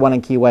 And I think the one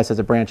in Key West has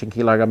a branch in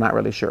Key Largo. I'm not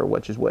really sure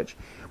which is which.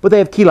 But they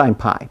have key lime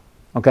pie,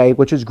 okay,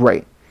 which is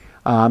great.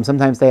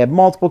 Sometimes they have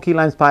multiple key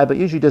lime pie, but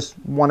usually just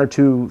 1 or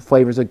 2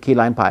 flavors of key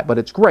lime pie. But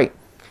it's great.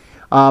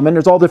 And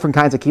there's all different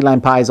kinds of key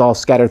lime pies all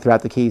scattered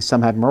throughout the Keys.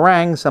 Some have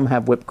meringue, some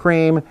have whipped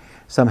cream,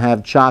 some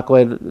have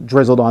chocolate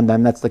drizzled on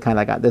them. That's the kind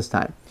I got this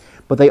time.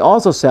 But they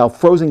also sell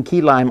frozen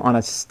key lime on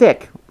a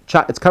stick.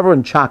 It's covered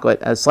in chocolate,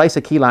 a slice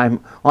of key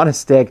lime on a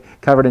stick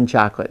covered in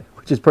chocolate,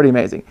 which is pretty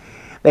amazing.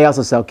 They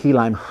also sell key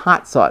lime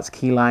hot sauce,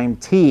 key lime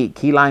tea,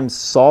 key lime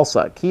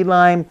salsa, key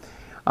lime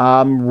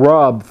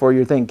rub for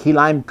your thing, key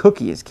lime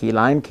cookies, key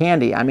lime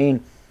candy. I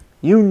mean,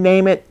 you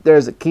name it,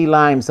 there's a key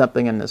lime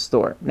something in the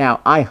store.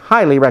 Now, I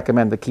highly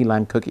recommend the key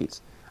lime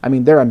cookies. I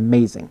mean, they're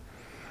amazing.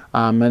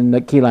 And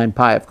the key lime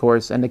pie, of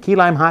course. And the key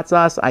lime hot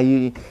sauce, I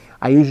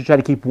usually try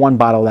to keep 1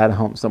 bottle of that at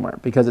home somewhere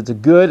because it's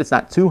it's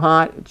not too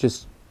hot, it's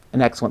just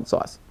an excellent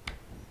sauce.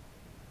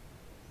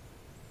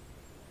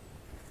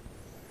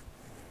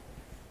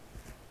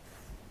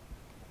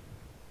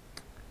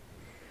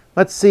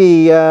 Let's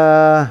see.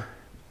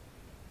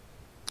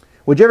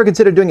 Would you ever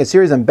consider doing a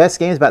series on best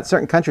games about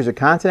certain countries or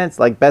continents,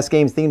 like best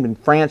games themed in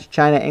France,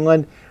 China,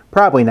 England?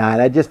 Probably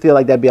not. I just feel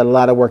like that'd be a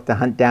lot of work to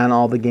hunt down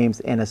all the games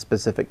in a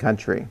specific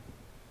country.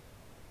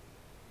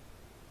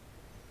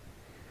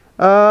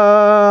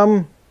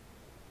 If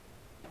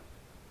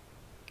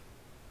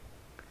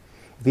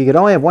you could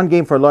only have 1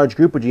 game for a large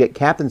group, would you get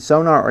Captain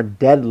Sonar or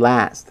Dead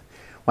Last?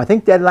 Well, I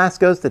think Dead Last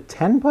goes to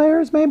 10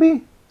 players,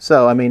 maybe?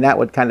 So, I mean, that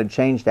would kind of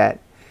change that.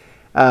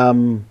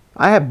 I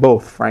have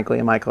both, frankly,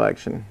 in my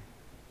collection.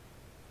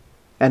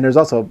 And there's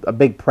also a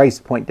big price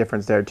point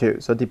difference there, too.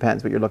 So it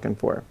depends what you're looking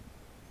for.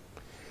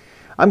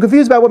 I'm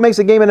confused about what makes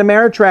a game an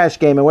Ameritrash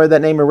game and where did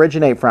that name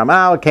originate from.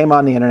 Oh, it came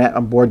on the internet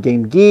on Board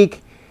Game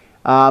Geek.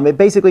 It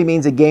basically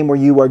means a game where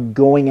you are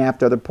going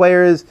after other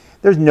players.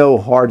 There's no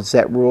hard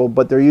set rule,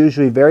 but they're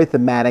usually very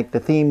thematic. The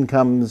theme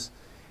comes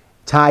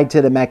tied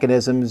to the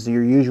mechanisms.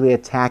 You're usually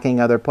attacking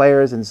other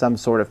players in some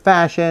sort of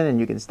fashion, and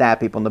you can stab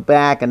people in the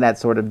back and that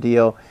sort of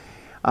deal.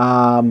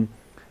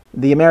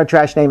 The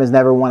Ameritrash name is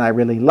never one I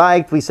really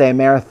liked. I usually say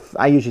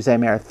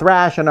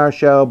Amerithrash on our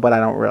show, but I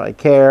don't really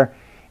care.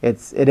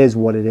 It is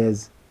what it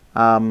is.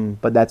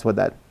 But that's what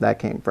that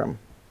came from.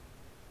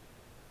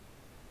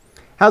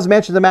 How's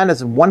Mansions of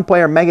Madness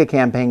one-player mega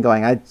campaign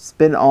going? It's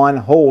been on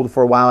hold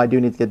for a while. I do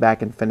need to get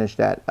back and finish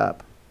that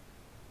up.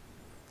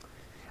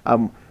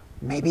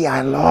 Maybe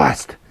I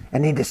lost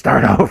and need to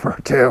start over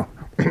too.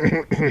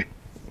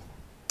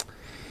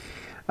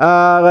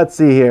 Let's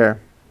see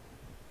here.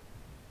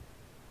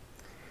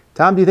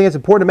 Tom, do you think it's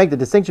important to make the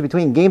distinction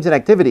between games and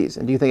activities?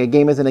 And do you think a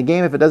game isn't a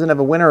game if it doesn't have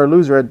a winner or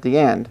loser at the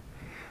end?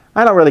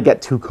 I don't really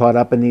get too caught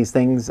up in these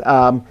things.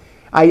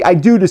 I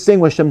do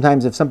distinguish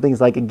sometimes if something's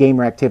like a game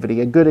or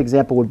activity. A good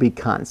example would be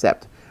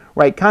Concept.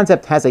 Right?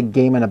 Concept has a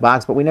game in a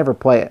box, but we never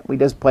play it. We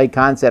just play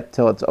Concept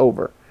till it's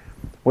over.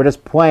 We're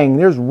just playing.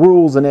 There's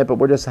rules in it, but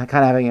we're just kind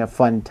of having a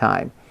fun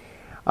time.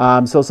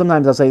 So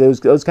sometimes I'll say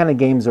those kind of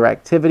games are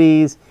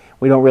activities.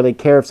 We don't really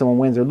care if someone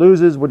wins or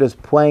loses. We're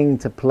just playing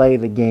to play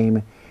the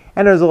game.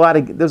 And there's a lot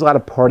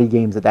of party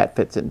games that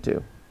fits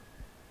into.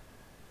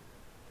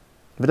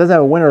 If it doesn't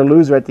have a winner or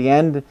loser at the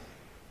end,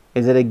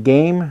 is it a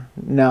game?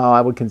 No,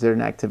 I would consider it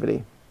an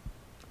activity.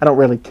 I don't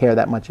really care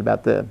that much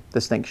about the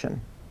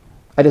distinction.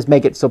 I just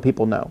make it so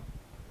people know.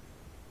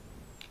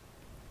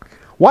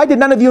 Why did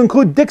none of you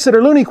include Dixit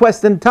or Looney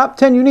Quest in top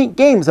 10 unique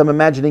games? I'm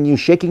imagining you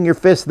shaking your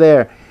fist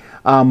there.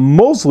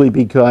 Mostly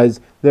because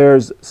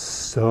there's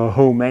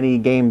so many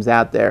games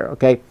out there,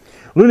 okay?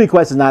 Looney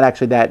Quest is not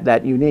actually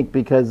that unique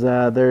because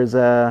there's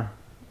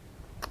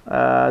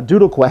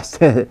Doodle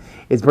Quest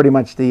is pretty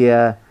much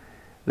the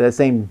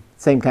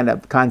same kind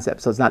of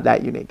concept, so it's not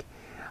that unique.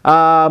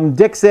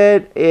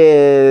 Dixit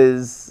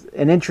is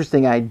an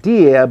interesting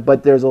idea,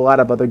 but there's a lot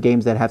of other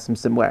games that have some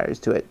similarities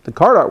to it. The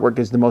card artwork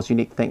is the most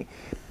unique thing.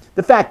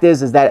 The fact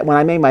is that when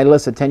I made my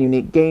list of 10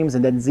 unique games,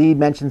 and then Z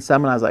mentioned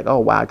some, and I was like, oh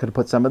wow, I could have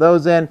put some of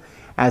those in.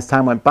 As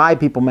time went by,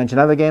 people mentioned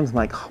other games. I'm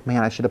like, oh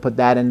man, I should have put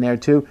that in there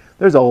too.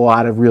 There's a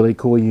lot of really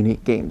cool,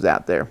 unique games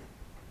out there.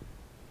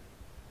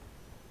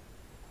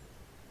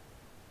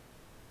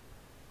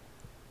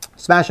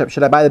 Smash Up,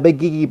 should I buy the big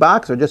geeky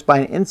box or just buy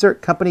an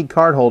insert company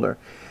card holder?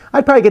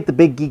 I'd probably get the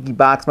big geeky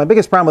box. My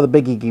biggest problem with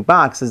the big geeky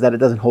box is that it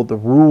doesn't hold the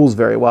rules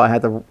very well.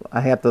 I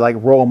have to like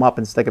roll them up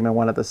and stick them in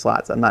one of the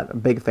slots. I'm not a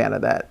big fan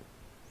of that.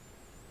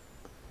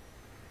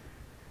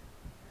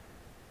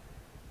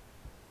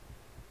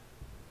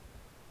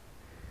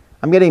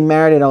 I'm getting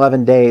married in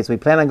 11 days. We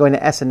plan on going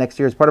to Essen next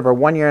year as part of our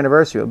 1-year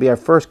anniversary. It will be our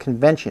first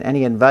convention.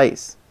 Any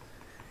advice?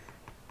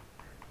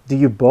 Do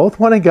you both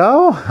want to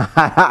go?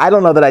 I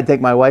don't know that I'd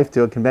take my wife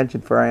to a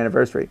convention for our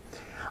anniversary.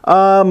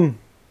 Yeah,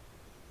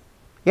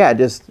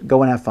 just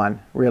go and have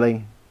fun,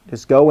 really.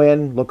 Just go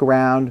in, look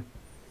around.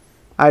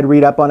 I'd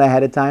read up on it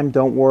ahead of time.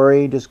 Don't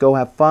worry. Just go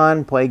have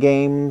fun, play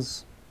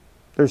games.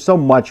 There's so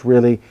much,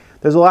 really.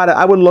 There's a lot of,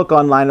 I would look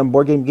online on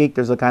Board Game Geek.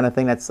 There's a kind of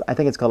thing I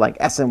think it's called like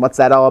Essen. What's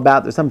that all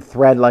about? There's some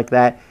thread like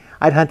that.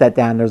 I'd hunt that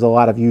down. There's a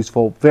lot of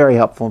useful, very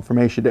helpful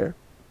information there.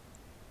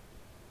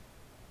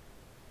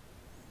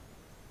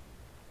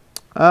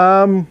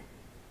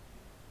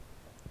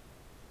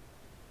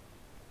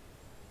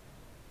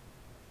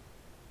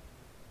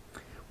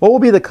 What will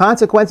be the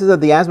consequences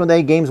of the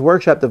Asmodee Games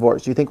Workshop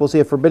divorce? Do you think we'll see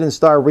a Forbidden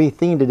Star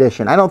re-themed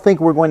edition? I don't think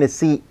we're going to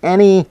see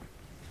any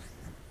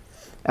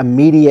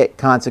immediate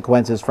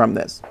consequences from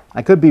this.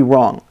 I could be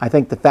wrong. I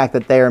think the fact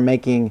that they are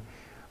making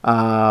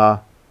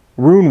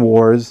Rune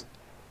Wars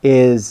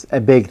is a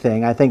big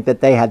thing. I think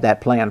that they had that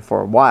plan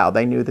for a while.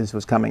 They knew this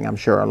was coming, I'm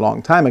sure, a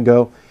long time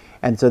ago.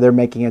 And so they're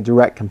making a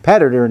direct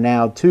competitor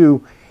now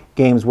to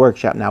Games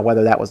Workshop. Now,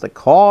 whether that was the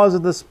cause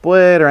of the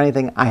split or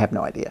anything, I have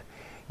no idea.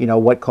 You know,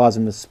 what caused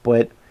them to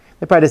split.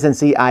 They probably just didn't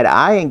see eye to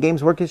eye, and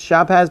Games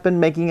Workshop has been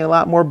making a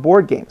lot more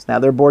board games. Now,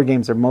 their board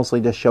games are mostly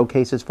just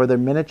showcases for their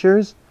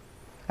miniatures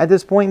at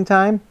this point in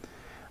time.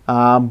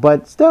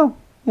 But still,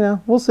 you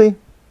know, we'll see.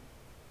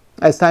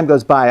 As time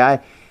goes by,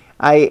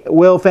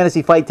 will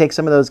Fantasy Flight take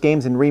some of those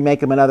games and remake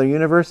them in other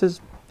universes?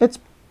 It's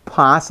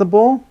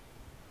possible.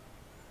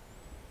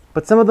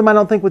 But some of them I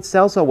don't think would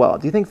sell so well.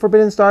 Do you think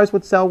Forbidden Stars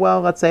would sell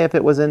well? Let's say if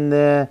it was in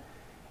the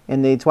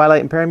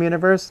Twilight Imperium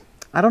universe?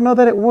 I don't know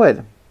that it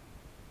would.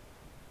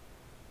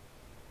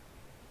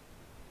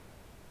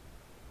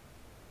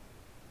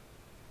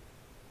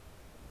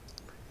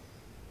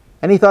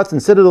 Any thoughts on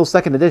Citadel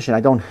 2nd Edition?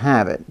 I don't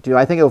have it. Do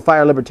I think it will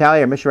fire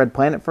Libertalia or Mission Red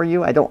Planet for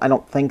you? I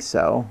don't think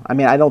so. I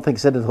mean, I don't think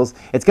Citadel's...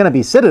 It's going to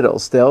be Citadel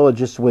still,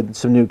 just with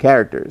some new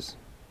characters.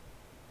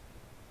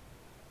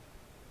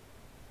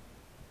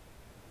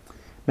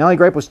 My only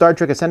gripe with Star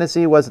Trek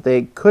Ascendancy was that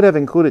they could have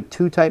included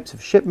 2 types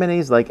of ship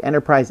minis, like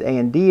Enterprise A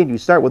and D, and you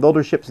start with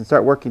older ships and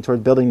start working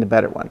towards building the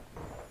better one.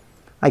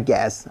 I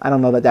guess. I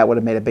don't know that would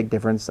have made a big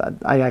difference.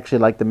 I actually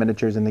like the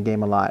miniatures in the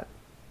game a lot.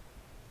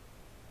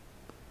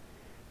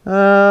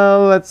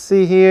 Let's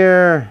see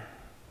here.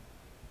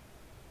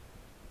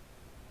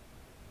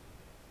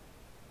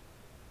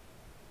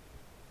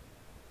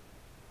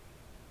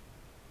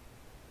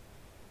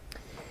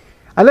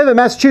 I live in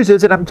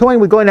Massachusetts, and I'm toying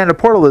with going down to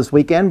Portal this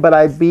weekend, but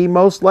I'd be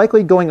most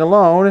likely going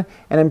alone,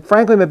 and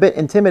I'm a bit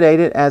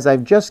intimidated as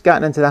I've just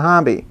gotten into the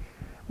hobby.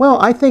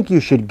 Well, I think you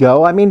should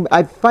go. I mean,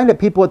 I find that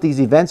people at these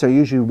events are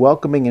usually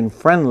welcoming and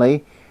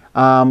friendly.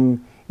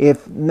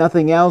 If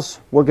nothing else,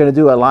 we're going to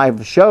do a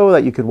live show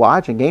that you could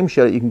watch, a game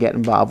show that you can get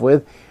involved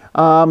with.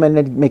 And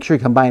then make sure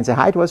you come by and say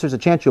hi to us. There's a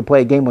chance you'll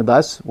play a game with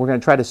us. We're going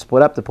to try to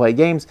split up to play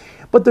games.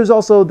 But there's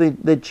also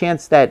the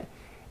chance that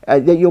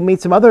you'll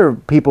meet some other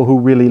people who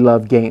really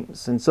love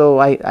games. And so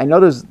I know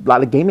there's a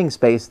lot of gaming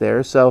space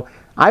there. So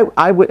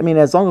I mean,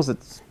 as long as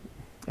if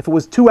it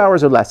was 2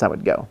 hours or less, I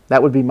would go.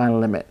 That would be my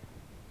limit.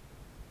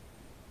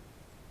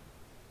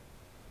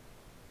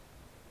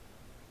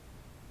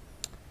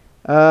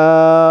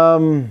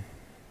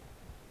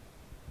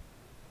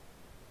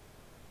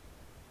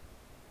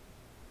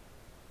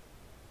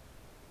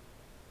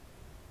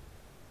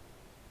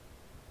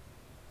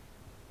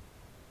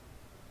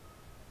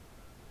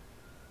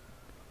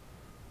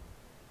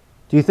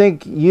 Do you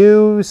think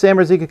you, Sam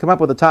or Z, could come up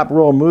with the top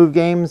roll move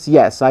games?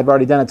 Yes, I've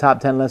already done a top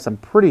 10 list, I'm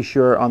pretty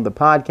sure, on the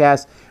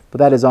podcast, but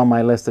that is on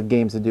my list of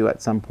games to do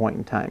at some point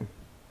in time.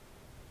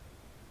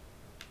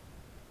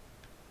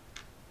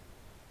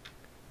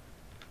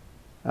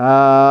 Do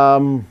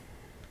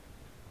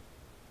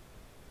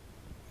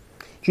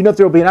you know if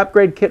there will be an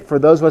upgrade kit for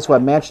those of us who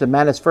have Match the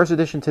Madness First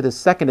Edition to the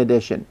Second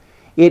Edition?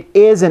 It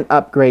is an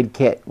upgrade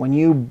kit. When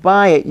you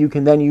buy it, you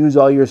can then use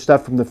all your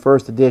stuff from the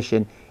First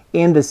Edition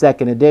in the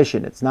Second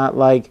Edition. It's not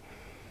like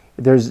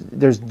there's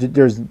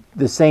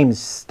the same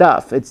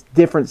stuff. It's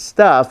different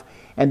stuff,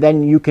 and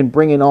then you can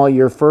bring in all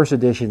your First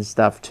Edition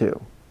stuff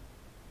too.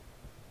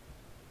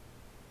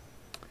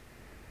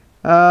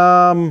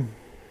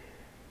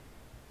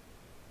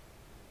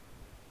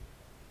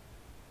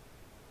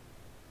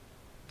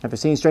 Have you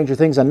seen Stranger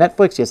Things on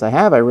Netflix? Yes, I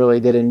have. I really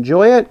did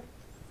enjoy it.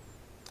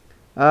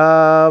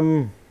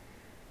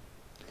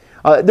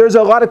 There's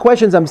a lot of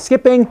questions I'm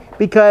skipping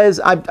because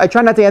I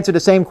try not to answer the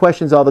same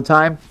questions all the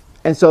time.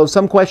 And so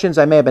some questions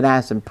I may have been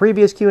asked in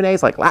previous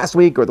Q&As, like last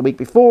week or the week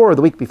before or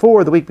the week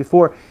before or the week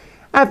before.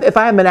 If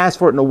I haven't been asked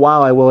for it in a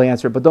while, I will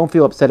answer it. But don't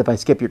feel upset if I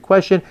skip your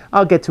question.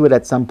 I'll get to it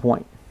at some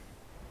point.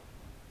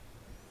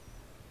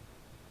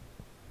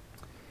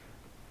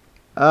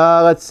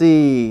 Let's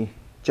see.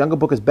 Jungle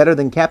Book is better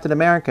than Captain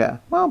America.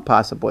 Well,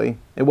 possibly.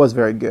 It was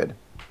very good.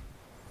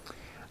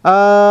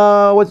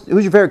 Who's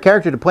your favorite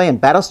character to play in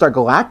Battlestar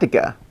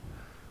Galactica?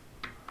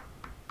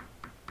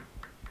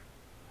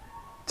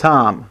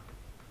 Tom,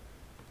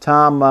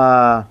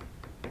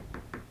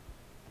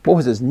 what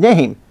was his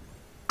name?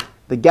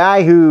 The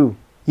guy who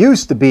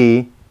used to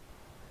be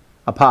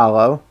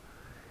Apollo,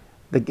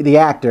 the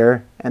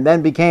actor, and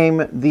then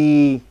became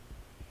the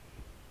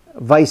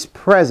vice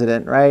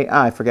president, right?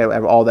 I forget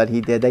all that he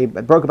did. They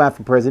broke him out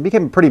from prison. He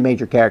became a pretty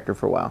major character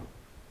for a while.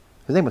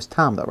 His name was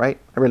Tom, though, right?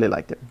 I really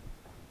liked him.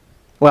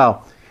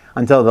 Well,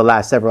 until the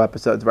last several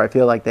episodes where I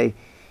feel like they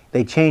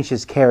changed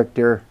his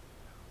character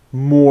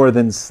more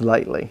than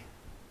slightly.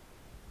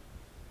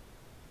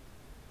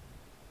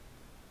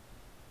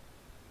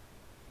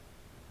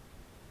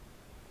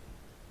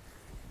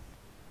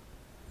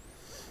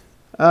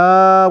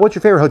 What's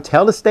your favorite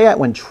hotel to stay at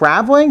when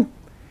traveling?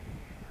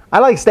 I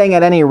like staying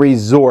at any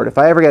resort. If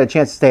I ever get a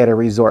chance to stay at a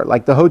resort,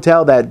 like the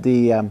hotel that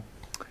the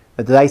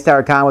Dice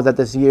Tower Con was at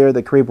this year,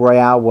 the Caribe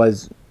Royale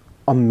was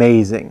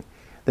amazing.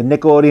 The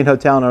Nickelodeon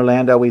Hotel in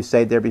Orlando, we've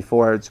stayed there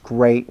before. It's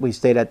great. We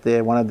stayed at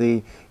one of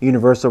the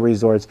Universal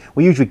resorts.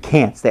 We usually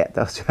can't stay at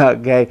those,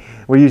 okay?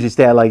 We usually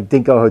stay at like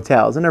Dinko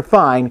hotels, and they're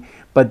fine,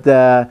 but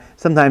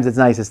sometimes it's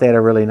nice to stay at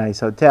a really nice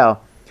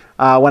hotel.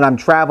 When I'm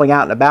traveling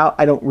out and about,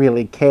 I don't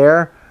really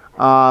care.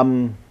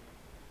 I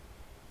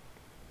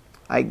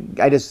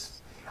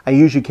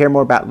usually care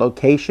more about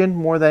location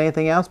more than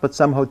anything else, but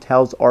some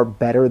hotels are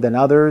better than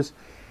others.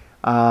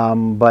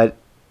 But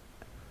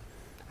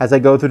as I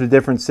go through the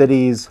different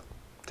cities,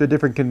 to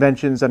different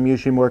conventions, I'm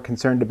usually more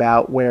concerned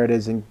about where it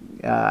is and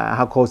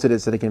how close it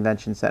is to the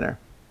convention center.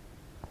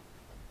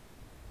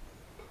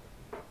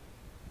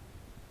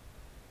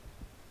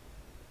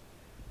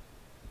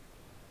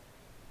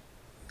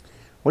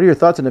 What are your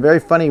thoughts on the very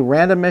funny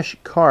randomish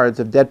cards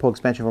of Deadpool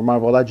expansion for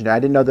Marvel Legendary? I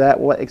didn't know that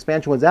what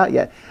expansion was out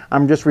yet.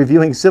 I'm just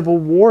reviewing Civil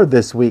War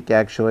this week,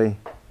 actually,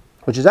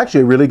 which is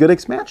actually a really good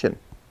expansion.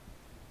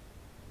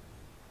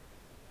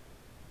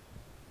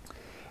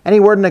 Any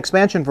word on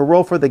expansion for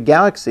Roll for the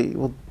Galaxy?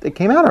 Well, it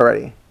came out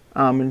already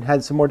and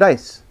had some more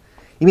dice.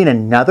 You mean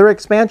another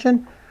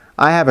expansion?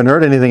 I haven't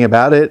heard anything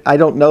about it. I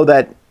don't know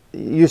that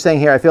you're saying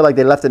here, I feel like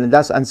they left it in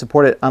dust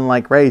unsupported,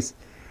 unlike race.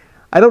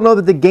 I don't know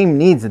that the game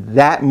needs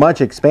that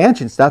much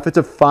expansion stuff. It's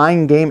a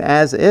fine game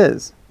as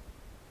is.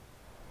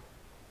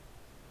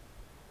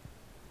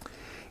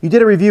 You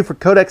did a review for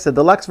Codex, the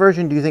deluxe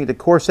version. Do you think the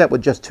core set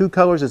with just 2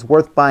 colors is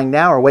worth buying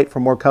now or wait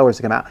for more colors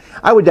to come out?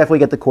 I would definitely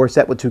get the core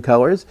set with 2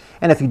 colors.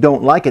 And if you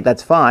don't like it,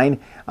 that's fine.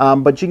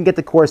 But you can get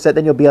the core set,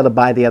 then you'll be able to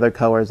buy the other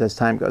colors as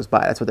time goes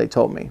by. That's what they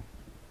told me.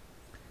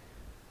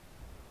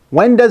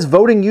 When does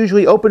voting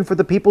usually open for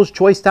the People's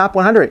Choice Top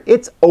 100?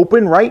 It's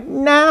open right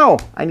now.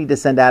 I need to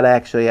send out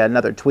actually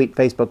another tweet,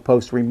 Facebook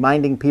post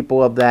reminding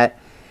people of that.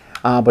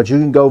 But you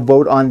can go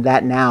vote on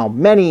that now.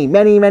 Many,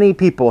 many, many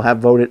people have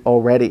voted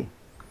already.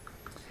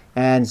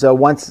 And so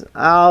once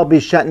I'll be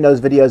shutting those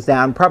videos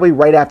down, probably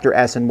right after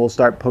Essen, we'll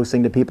start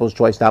posting the People's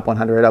Choice Top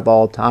 100 of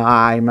all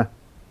time.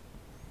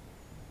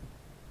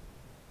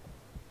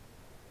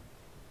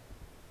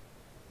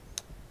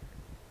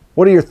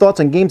 What are your thoughts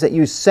on games that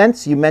use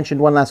Sense? You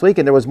mentioned one last week,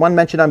 and there was one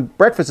mentioned on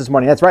breakfast this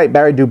morning. That's right,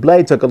 Barry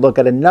Dublé took a look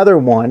at another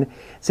one.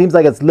 Seems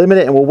like it's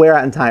limited and will wear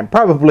out in time.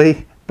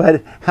 Probably,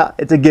 but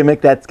it's a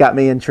gimmick that's got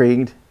me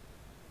intrigued.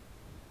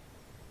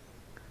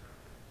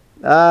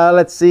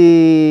 Let's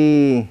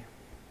see.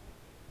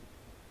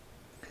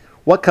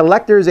 What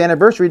collector's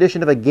anniversary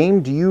edition of a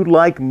game do you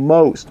like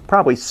most?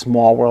 Probably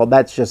Small World.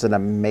 That's just an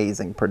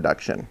amazing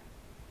production.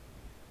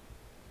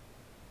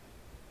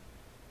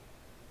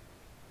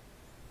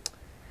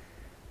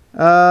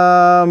 You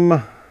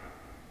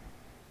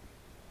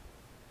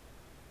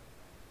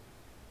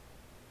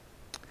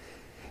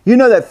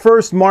know that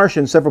First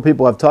Martian, several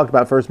people have talked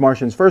about First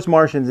Martians. First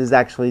Martians is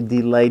actually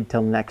delayed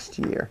till next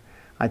year.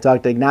 I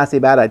talked to Ignacy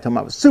about it. I told him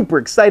I was super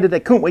excited. I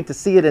couldn't wait to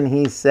see it, and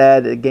he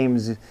said the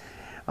game's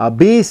a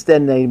beast,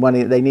 and they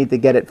need to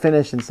get it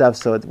finished and stuff,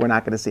 so we're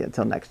not going to see it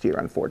until next year,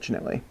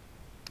 unfortunately.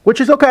 Which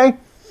is okay,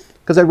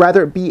 because I'd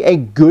rather it be a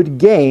good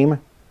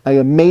game, an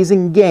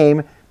amazing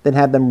game, than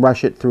have them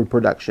rush it through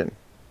production.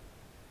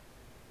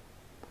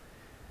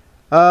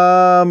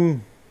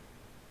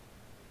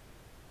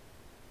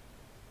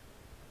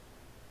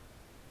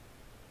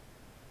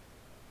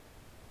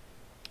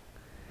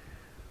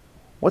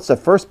 What's the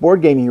first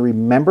board game you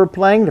remember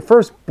playing? The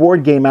first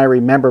board game I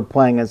remember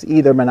playing is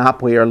either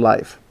Monopoly or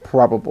Life,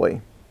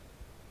 probably.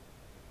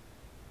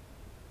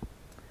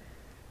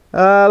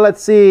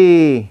 Let's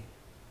see.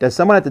 Does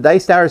someone at the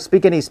Dice Tower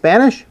speak any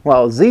Spanish?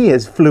 Well, Z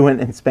is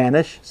fluent in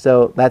Spanish,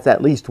 so that's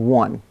at least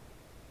one.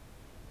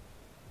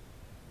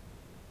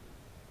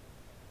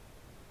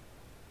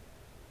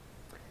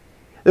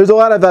 There's a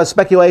lot of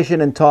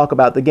speculation and talk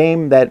about the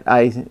game that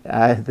I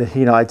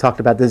talked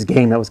about this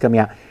game that was coming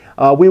out.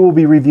 We will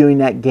be reviewing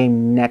that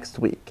game next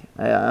week.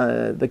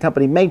 The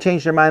company may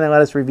change their mind and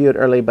let us review it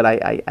early, but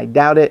I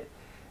doubt it.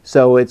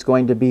 So it's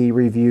going to be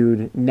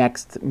reviewed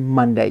next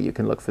Monday. You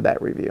can look for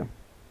that review.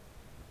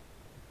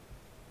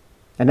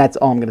 And that's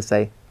all I'm going to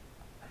say.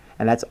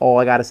 And that's all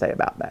I got to say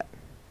about that.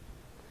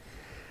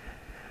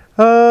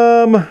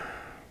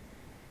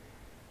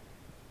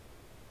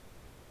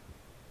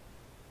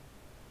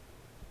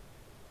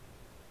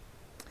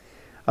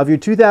 Of your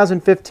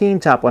 2015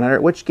 Top 100,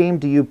 which game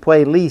do you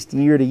play least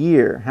year to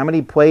year? How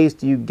many plays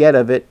do you get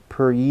of it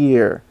per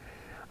year?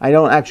 I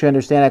don't actually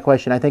understand that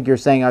question. I think you're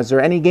saying, is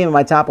there any game in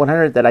my Top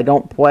 100 that I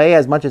don't play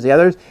as much as the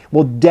others?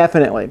 Well,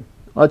 definitely.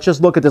 Let's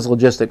just look at this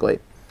logistically.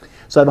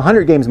 So I have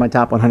 100 games in my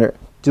Top 100.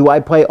 Do I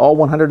play all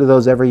 100 of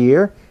those every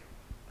year?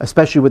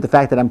 Especially with the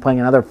fact that I'm playing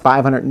another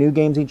 500 new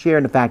games each year,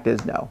 and the fact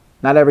is no.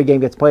 Not every game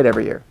gets played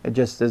every year. It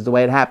just is the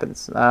way it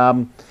happens.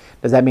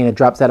 Does that mean it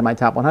drops out of my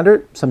Top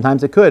 100?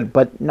 Sometimes it could,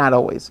 but not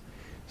always.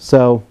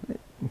 So,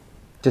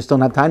 just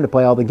don't have time to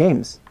play all the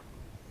games.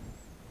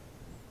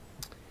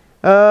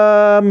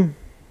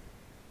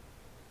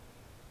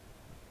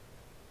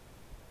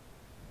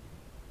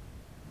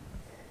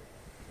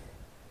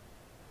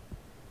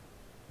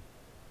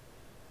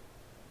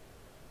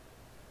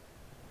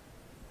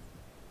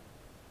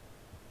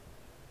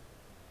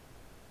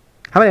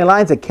 How many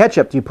lines of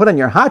ketchup do you put on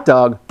your hot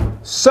dog?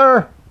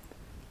 Sir,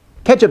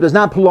 ketchup does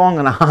not belong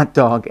on a hot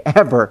dog,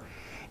 ever.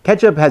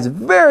 Ketchup has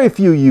very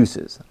few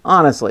uses,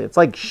 honestly. It's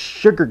like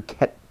sugar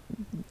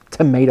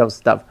tomato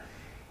stuff.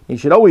 You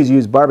should always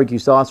use barbecue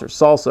sauce or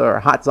salsa or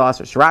hot sauce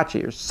or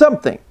sriracha or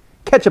something.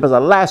 Ketchup is a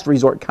last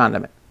resort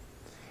condiment.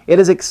 It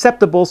is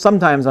acceptable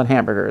sometimes on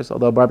hamburgers,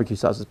 although barbecue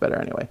sauce is better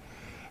anyway.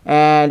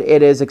 And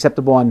it is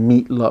acceptable on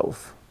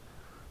meatloaf.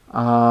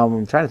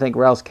 I'm trying to think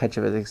where else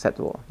ketchup is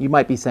acceptable. You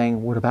might be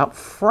saying, what about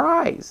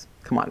fries?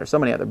 Come on, there's so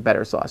many other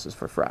better sauces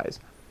for fries.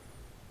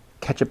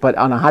 Ketchup but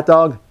on a hot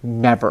dog?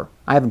 Never.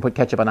 I haven't put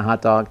ketchup on a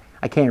hot dog.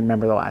 I can't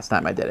remember the last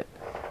time I did it.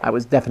 I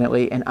was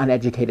definitely an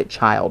uneducated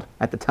child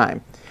at the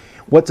time.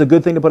 What's a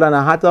good thing to put on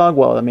a hot dog?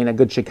 Well, I mean, a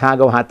good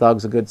Chicago hot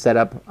dog's a good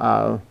setup.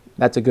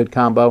 That's a good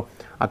combo.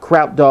 A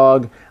kraut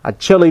dog, a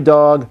chili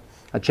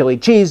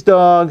cheese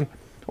dog,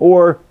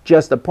 or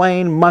just a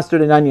plain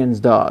mustard and onions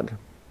dog.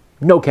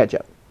 No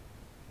ketchup.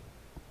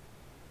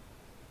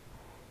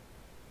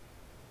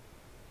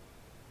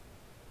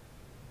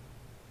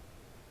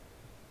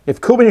 If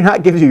Cool Bean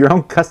Hot gives you your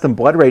own custom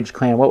Blood Rage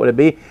clan, what would it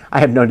be? I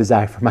have no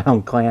desire for my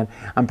own clan.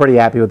 I'm pretty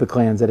happy with the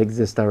clans that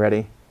exist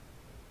already.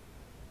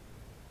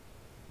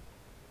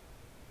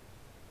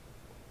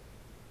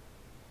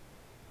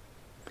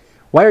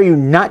 Why are you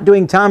not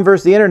doing Tom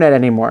versus the Internet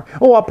anymore?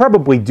 Oh, I'll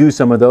probably do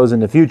some of those in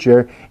the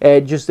future.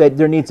 Just that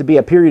there needs to be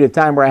a period of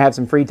time where I have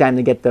some free time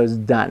to get those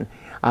done.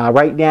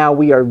 Right now,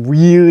 we are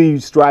really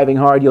striving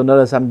hard. You'll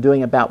notice I'm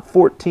doing about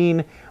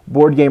 14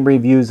 board game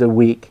reviews a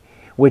week,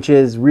 which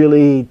is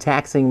really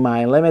taxing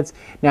my limits.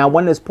 Now,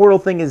 when this Portal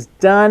thing is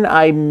done,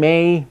 I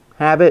may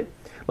have it.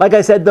 Like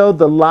I said, though,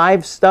 the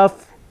live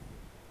stuff,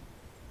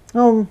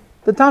 the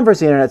Tom vs.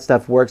 the Internet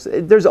stuff works.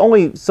 There's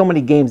only so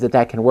many games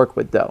that can work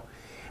with, though,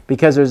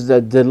 because there's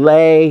a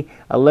delay,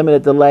 a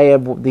limited delay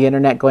of the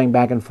Internet going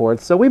back and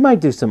forth. So we might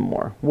do some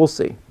more. We'll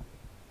see.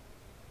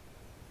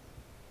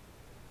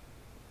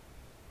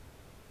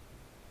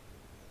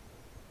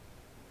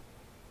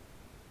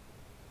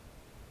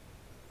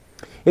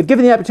 If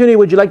given the opportunity,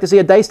 would you like to see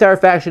a Dice Tower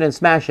faction in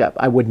Smash Up?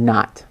 I would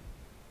not.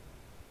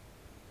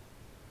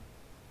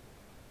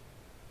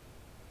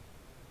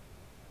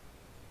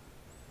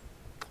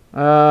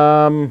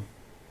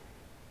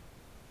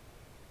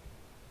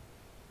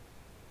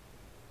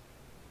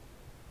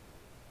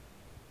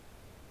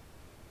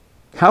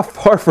 How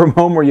far from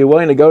home were you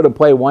willing to go to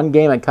play one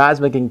game at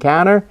Cosmic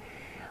Encounter?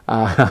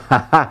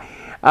 I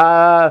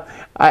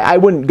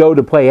wouldn't go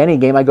to play any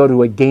game. I go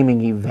to a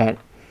gaming event.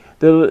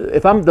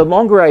 The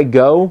longer I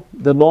go,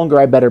 the longer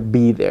I better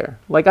be there.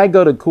 Like, I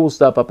go to cool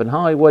stuff up in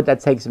Hollywood. That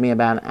takes me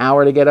about an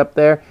hour to get up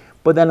there.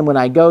 But then when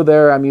I go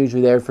there, I'm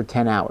usually there for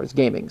 10 hours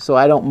gaming. So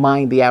I don't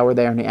mind the hour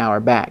there and the hour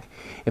back.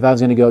 If I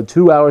was going to go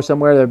 2 hours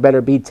somewhere, there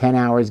better be 10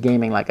 hours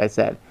gaming, like I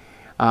said.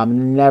 I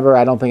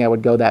don't think I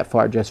would go that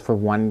far just for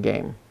one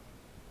game.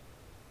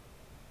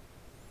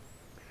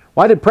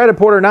 Why did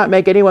Predaporter not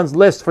make anyone's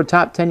list for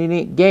top 10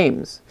 unique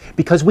games?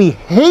 Because we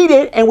hate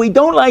it and we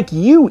don't like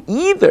you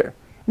either.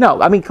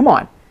 No, I mean, come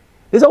on.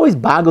 This always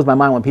boggles my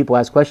mind when people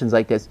ask questions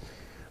like this.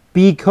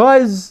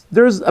 Because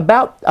there's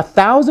about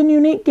 1,000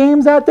 unique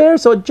games out there,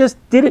 so it just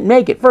didn't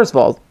make it. First of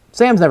all,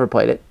 Sam's never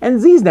played it, and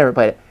Z's never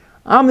played it.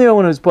 I'm the only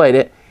one who's played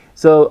it,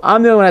 so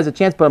I'm the only one who has a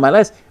chance to put it on my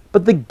list.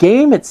 But the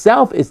game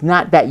itself is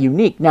not that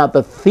unique. Now,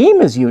 the theme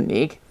is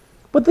unique,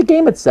 but the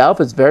game itself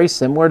is very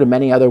similar to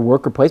many other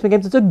worker placement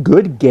games. It's a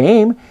good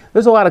game.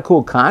 There's a lot of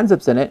cool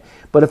concepts in it.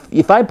 But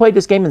if I played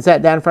this game and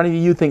sat down in front of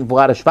you, you'd think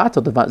Vlaada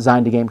Chvátil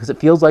designed the game because it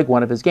feels like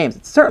one of his games.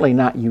 It's certainly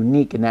not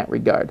unique in that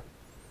regard.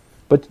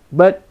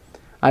 But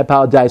I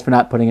apologize for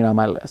not putting it on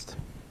my list.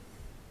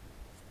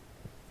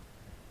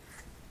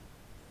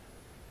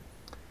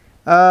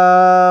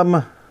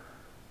 Have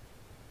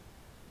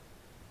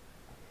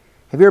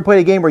you ever played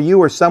a game where you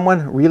or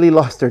someone really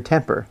lost their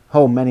temper?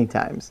 Oh, many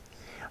times.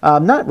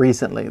 Not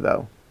recently,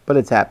 though, but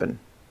it's happened.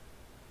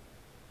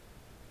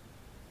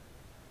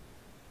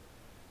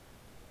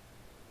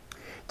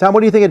 Tom,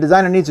 what do you think a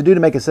designer needs to do to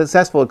make a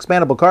successful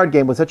expandable card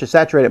game with such a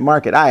saturated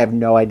market? I have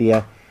no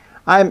idea.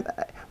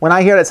 When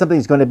I hear that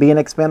something's going to be an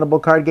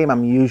expandable card game,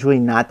 I'm usually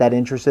not that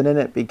interested in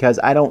it because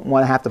I don't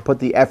want to have to put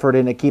the effort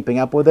into keeping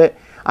up with it.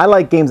 I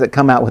like games that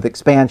come out with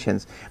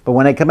expansions, but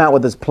when they come out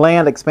with this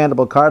planned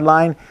expandable card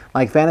line,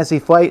 like Fantasy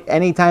Flight,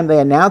 anytime they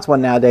announce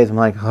one nowadays, I'm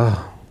like,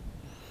 oh.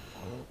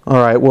 All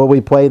right, well,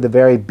 we play the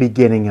very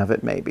beginning of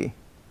it, maybe.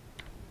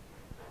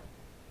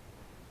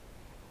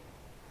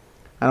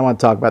 I don't want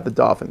to talk about the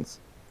Dolphins.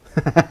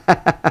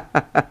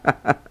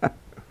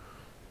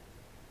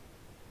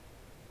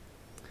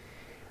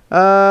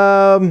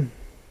 How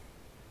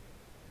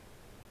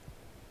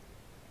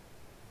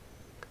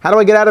do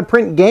I get out of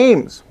print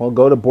games? Well,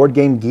 go to Board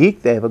Game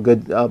Geek. They have a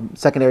good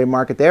secondary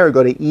market there. Or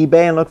go to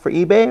eBay and look for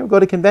eBay, or go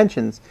to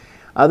conventions.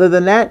 Other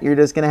than that, you're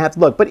just going to have to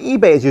look. But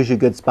eBay is usually a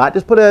good spot.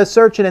 Just put a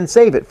search in and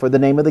save it for the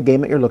name of the game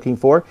that you're looking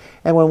for.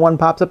 And when one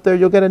pops up there,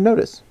 you'll get a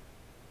notice.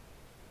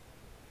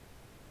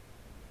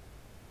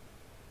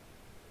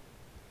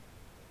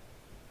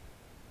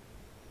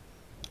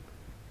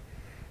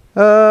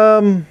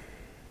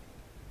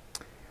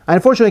 I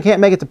unfortunately can't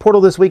make it to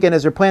Portal this weekend.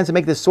 Is there plans to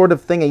make this sort of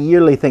thing a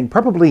yearly thing?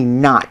 Probably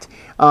not.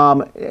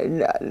 Not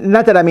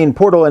that I mean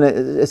Portal in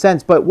a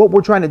sense, but what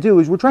we're trying to do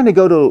is we're trying to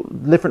go to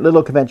different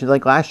little conventions.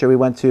 Like last year we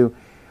went to,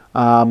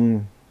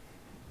 I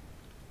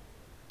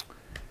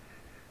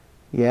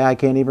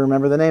can't even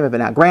remember the name of it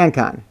now. Grand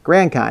Con,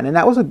 and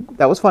that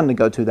was fun to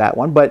go to that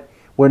one. But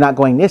we're not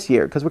going this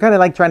year because we're kind of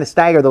like trying to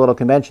stagger the little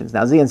conventions.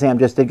 Now Z and Sam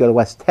just did go to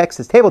West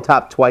Texas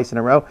Tabletop twice in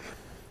a row.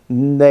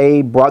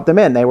 They brought them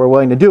in. They were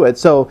willing to do it.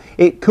 So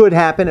it could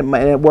happen, and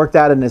it worked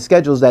out in the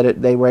schedules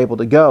that they were able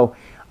to go.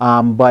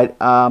 But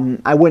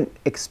I wouldn't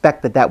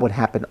expect that would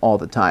happen all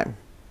the time.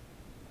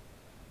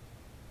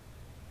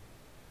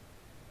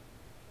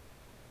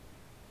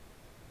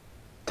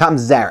 Tom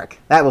Zarek.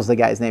 That was the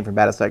guy's name from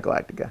Battlestar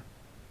Galactica.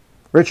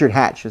 Richard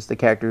Hatch is the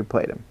character who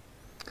played him.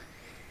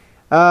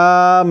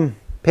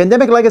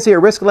 Pandemic Legacy or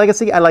Risk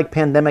Legacy? I like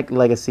Pandemic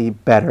Legacy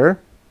better.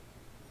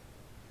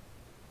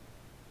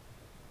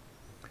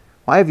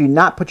 Why have you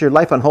not put your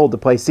life on hold to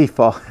play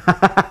Seafall?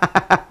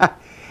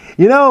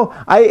 You know,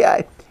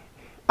 I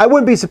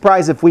wouldn't be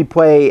surprised if we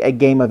play a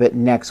game of it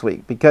next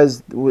week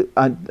because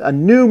a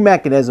new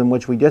mechanism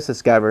which we just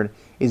discovered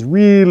is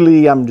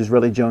really, I'm just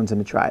really jonesing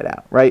to try it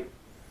out, right?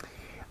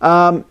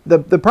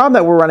 The problem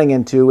that we're running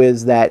into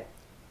is that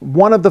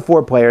one of the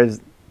 4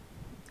 players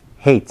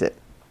hates it.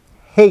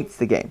 Hates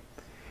the game.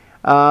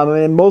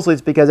 And mostly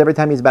it's because every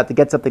time he's about to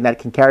get something that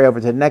can carry over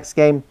to the next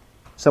game,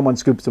 someone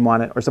scoops him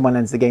on it, or someone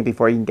ends the game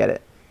before he can get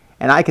it.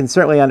 And I can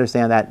certainly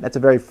understand that. That's a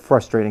very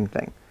frustrating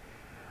thing.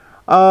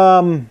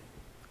 And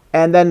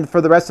then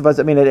for the rest of us,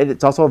 I mean,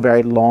 it's also a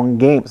very long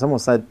game. Someone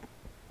said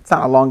it's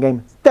not a long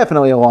game. It's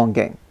definitely a long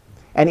game.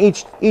 And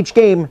each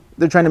game,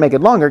 they're trying to make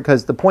it longer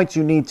because the points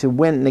you need to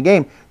win in the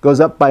game goes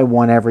up by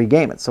 1 every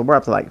game. So we're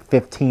up to like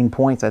 15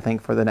 points, I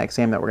think, for the next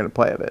game that we're going to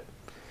play of it.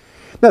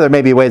 Now, there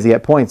may be ways to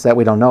get points that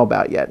we don't know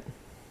about yet.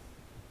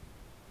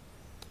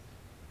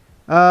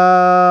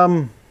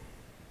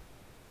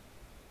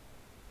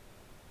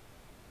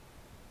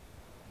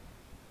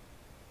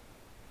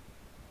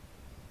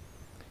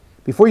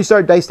 Before you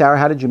started Dice Tower,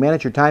 how did you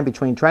manage your time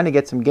between trying to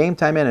get some game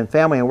time in and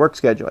family and work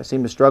schedule? I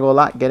seem to struggle a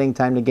lot getting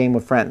time to game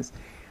with friends.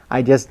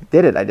 I just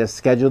did it. I just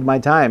scheduled my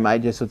time. I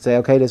just would say,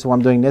 okay, this is what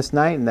I'm doing this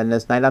night, and then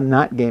this night I'm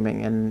not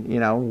gaming, and, you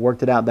know,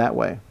 worked it out that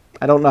way.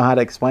 I don't know how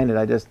to explain it.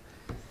 I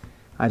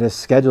just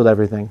scheduled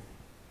everything.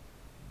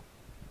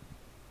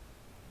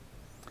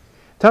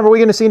 Tom, are we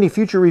going to see any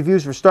future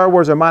reviews for Star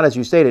Wars Armada as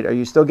you stated? Are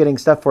you still getting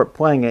stuff for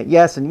playing it?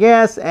 Yes, and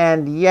yes,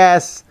 and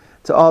yes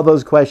to all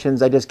those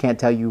questions. I just can't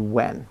tell you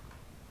when.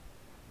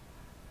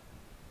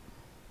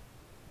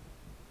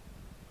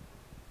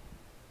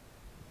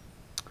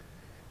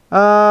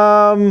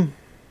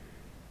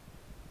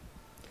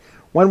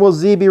 When will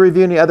Z be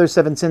reviewing the other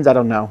 7 sins? I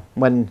don't know.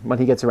 When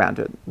he gets around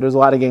to it. There's a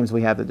lot of games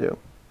we have to do.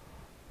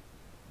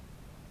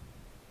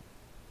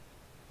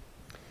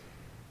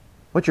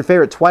 What's your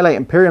favorite Twilight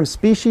Imperium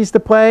species to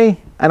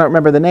play? I don't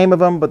remember the name of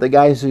them, but the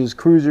guys whose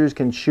cruisers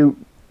can shoot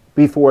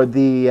before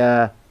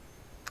the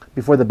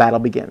battle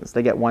begins.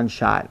 They get 1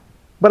 shot.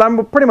 But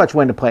I'm pretty much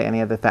willing to play any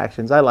of the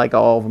factions. I like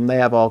all of them. They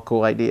have all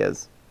cool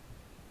ideas.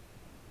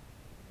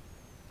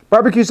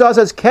 Barbecue sauce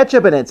has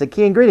ketchup in it. It's a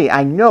key ingredient.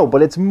 I know,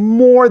 but it's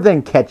more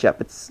than ketchup.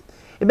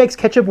 It makes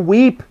ketchup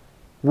weep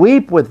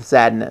with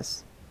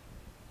sadness.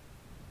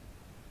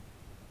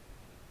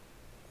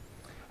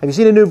 Have you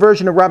seen a new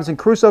version of Robinson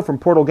Crusoe from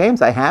Portal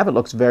Games? I have. It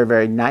looks very,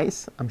 very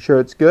nice. I'm sure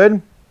it's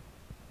good.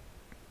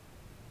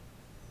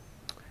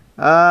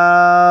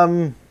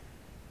 Have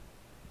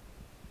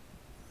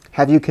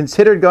you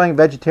considered going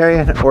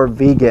vegetarian or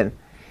vegan?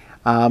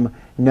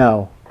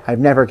 No. I've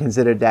never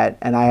considered that,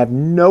 and I have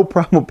no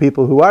problem with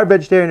people who are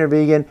vegetarian or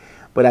vegan,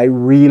 but I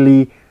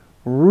really,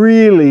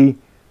 really,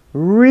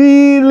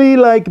 really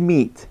like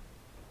meat.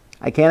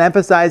 I can't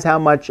emphasize how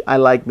much I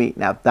like meat.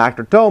 Now, the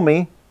doctor told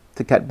me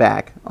to cut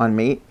back on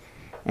meat,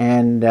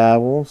 and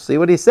we'll see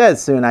what he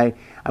says soon. I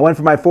went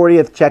for my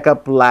 40th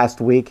checkup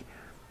last week,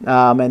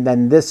 and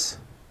then this,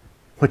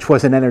 which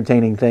was an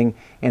entertaining thing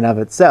in of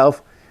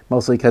itself,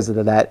 mostly because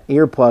of that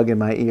earplug in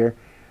my ear.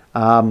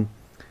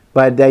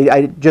 But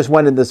I just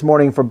went in this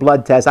morning for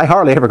blood tests. I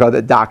hardly ever go to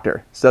the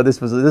doctor, so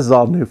this is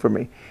all new for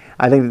me.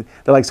 I think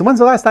they're like, so when's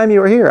the last time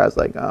you were here? I was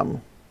like,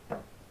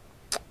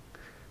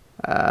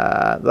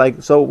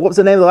 so what was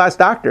the name of the last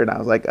doctor? And I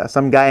was like,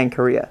 some guy in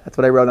Korea. That's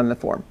what I wrote on the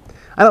form.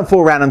 I don't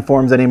fool around on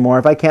forms anymore.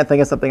 If I can't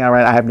think of something I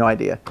write, I have no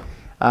idea,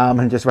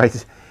 and just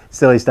write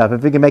silly stuff.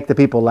 If we can make the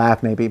people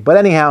laugh, maybe. But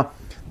anyhow,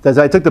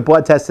 so I took the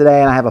blood test today,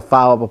 and I have a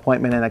follow-up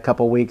appointment in a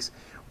couple weeks.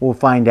 We'll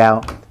find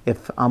out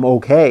if I'm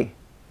okay.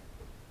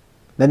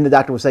 Then the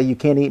doctor will say, you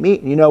can't eat meat.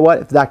 And you know what?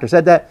 If the doctor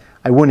said that,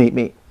 I wouldn't eat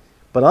meat.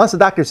 But unless the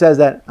doctor says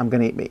that, I'm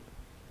going to eat meat.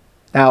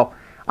 Now,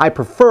 I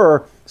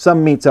prefer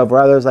some meats over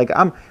others. Like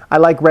I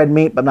like red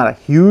meat, but I'm not a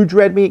huge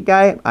red meat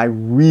guy. I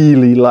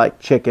really like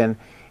chicken.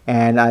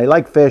 And I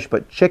like fish,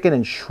 but chicken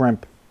and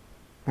shrimp.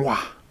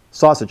 Wow.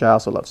 Sausage, I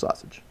also love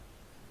sausage.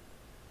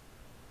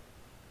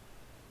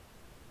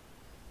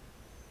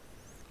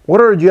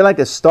 What order do you like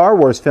the Star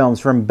Wars films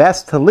from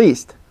best to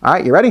least? All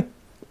right, you ready?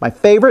 My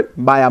favorite,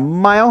 by a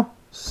mile,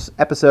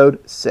 Episode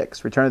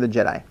 6, Return of the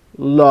Jedi.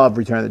 Love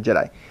Return of the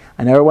Jedi.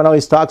 I know everyone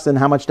always talks on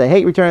how much they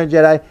hate Return of the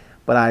Jedi,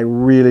 but I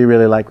really,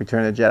 really like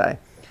Return of the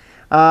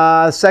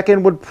Jedi.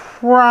 Second would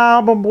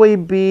probably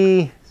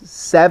be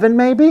 7,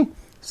 maybe?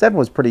 7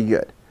 was pretty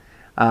good.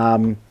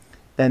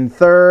 Then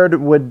third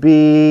would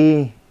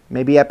be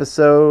maybe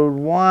Episode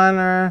 1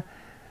 or...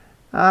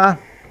 I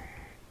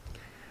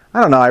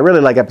don't know. I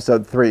really like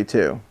Episode 3,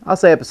 too. I'll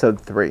say Episode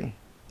 3.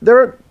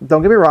 Don't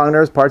get me wrong,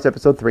 there's parts of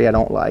Episode 3 I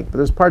don't like, but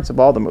there's parts of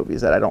all the movies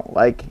that I don't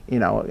like,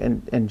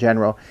 in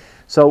general.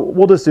 So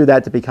we'll just do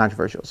that to be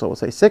controversial. So we'll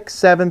say 6,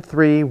 7,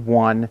 3,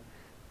 1,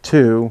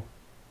 2,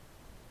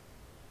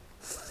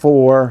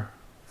 4,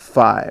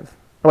 5.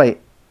 Oh, wait.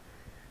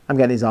 I'm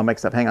getting these all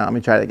mixed up. Hang on, let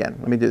me try it again.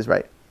 Let me do this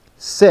right.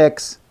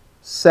 6,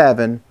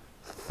 7,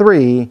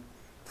 3,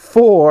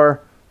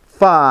 4,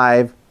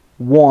 5,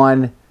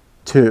 1,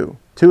 2.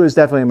 2 is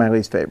definitely my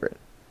least favorite.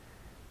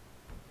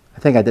 I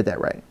think I did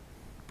that right.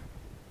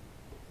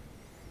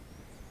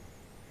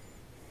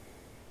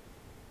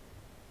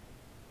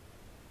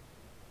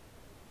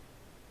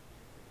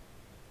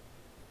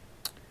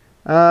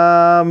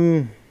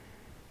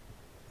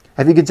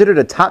 Have you considered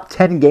a top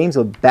 10 games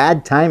with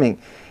bad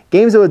timing?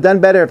 Games that would have done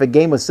better if a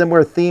game with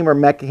similar theme or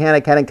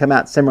mechanic hadn't come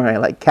out similarly,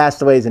 like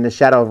Castaways and The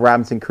Shadow of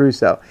Robinson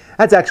Crusoe.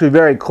 That's actually a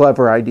very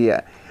clever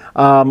idea.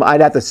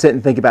 I'd have to sit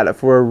and think about it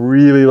for a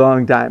really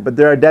long time. But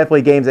there are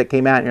definitely games that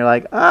came out and you're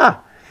like,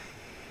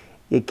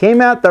 it came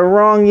out the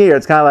wrong year.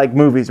 It's kind of like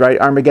movies, right?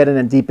 Armageddon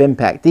and Deep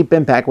Impact. Deep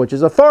Impact, which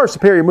is a far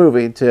superior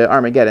movie to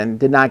Armageddon,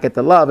 did not get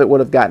the love it would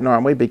have gotten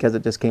normally because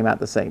it just came out at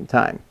the same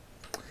time.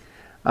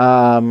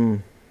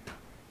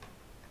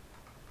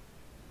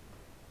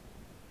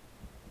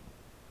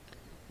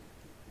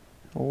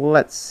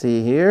 Let's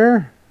see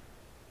here.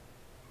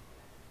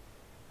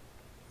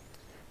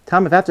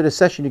 Tom, if after this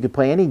session you could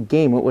play any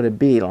game, what would it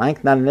be?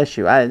 Length, not an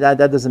issue. That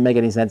doesn't make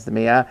any sense to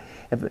me.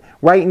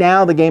 Right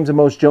now, the games I'm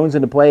most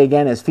jonesing to play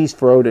again is Feast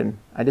for Odin.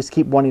 I just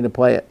keep wanting to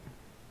play it.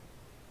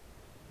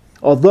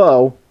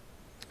 Although,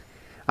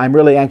 I'm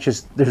really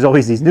anxious. There's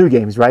always these new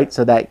games, right?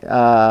 So that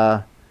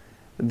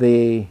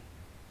the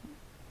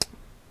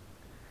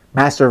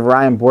Master of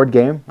Orion board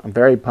game, I'm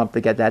very pumped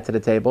to get that to the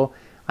table.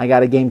 I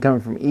got a game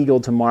coming from Eagle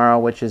tomorrow,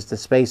 which is the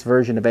space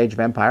version of Age of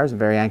Empires. I'm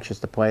very anxious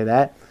to play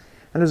that.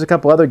 And there's a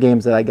couple other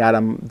games that I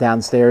got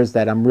downstairs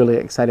that I'm really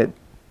excited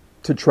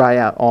to try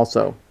out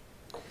also.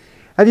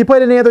 Have you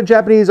played any other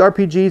Japanese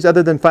RPGs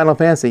other than Final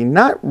Fantasy?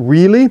 Not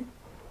really.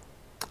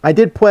 I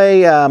did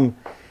play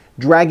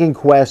Dragon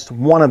Quest,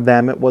 one of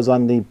them. It was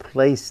on the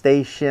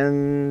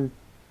PlayStation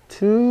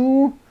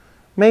 2,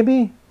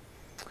 maybe?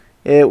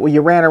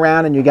 You ran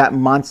around and you got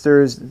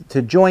monsters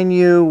to join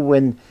you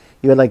when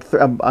you had like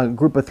a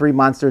group of 3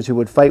 monsters who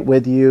would fight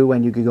with you,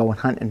 and you could go and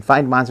hunt and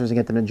find monsters and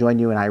get them to join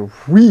you. And I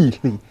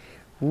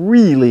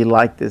really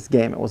liked this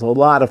game. It was a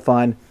lot of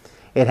fun.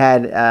 It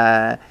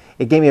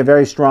gave me a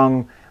very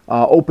strong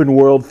open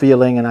world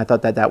feeling, and I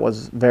thought that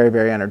was very,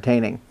 very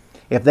entertaining.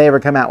 If they ever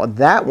come out with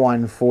that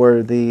one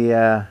for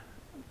the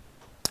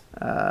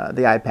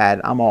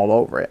iPad, I'm all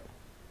over it.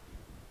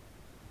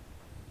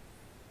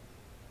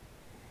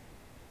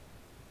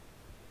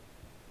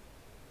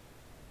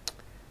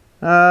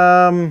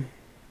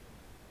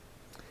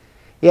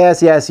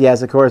 Yes.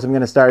 Of course, we're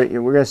gonna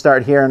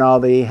start hearing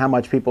all how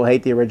much people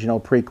hate the original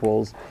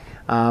prequels.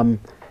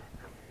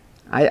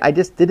 I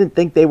just didn't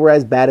think they were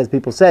as bad as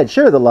people said.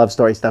 Sure, the love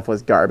story stuff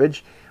was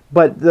garbage,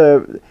 but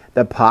the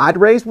pod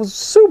race was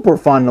super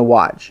fun to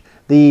watch.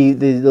 The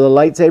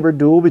lightsaber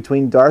duel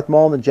between Darth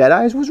Maul and the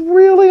Jedis was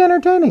really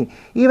entertaining.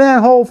 Even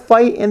that whole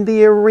fight in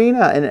the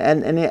arena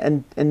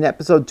in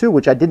Episode 2,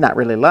 which I did not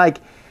really like.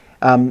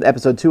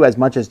 Episode 2 as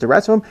much as the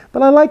rest of them,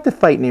 but I liked the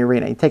fight in the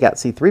arena. You take out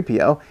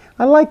C-3PO,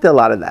 I liked a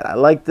lot of that. I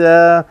liked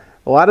a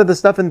lot of the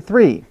stuff in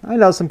 3. I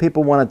know some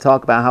people want to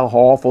talk about how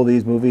awful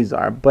these movies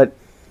are, but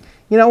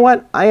you know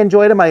what? I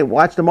enjoyed them. I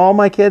watched them all,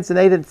 my kids, and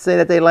they didn't say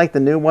that they liked the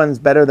new ones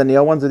better than the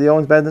old ones or the old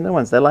ones better than the new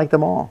ones. They liked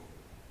them all.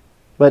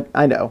 But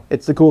I know,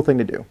 it's the cool thing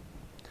to do.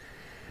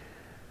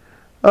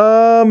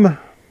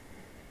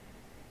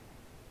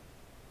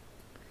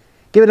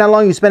 Given how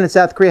long you spent in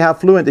South Korea, how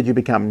fluent did you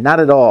become? Not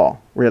at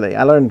all, really.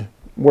 I learned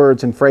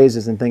words and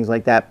phrases and things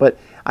like that, but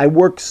I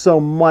worked so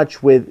much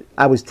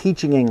I was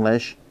teaching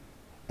English,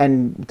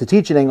 and to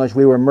teach in English,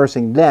 we were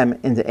immersing them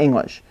into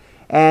English.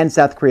 And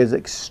South Korea is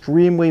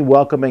extremely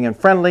welcoming and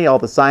friendly. All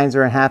the signs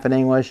are half in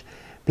English.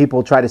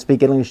 People try to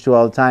speak English to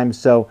all the time,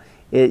 so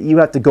you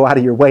have to go out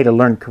of your way to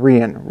learn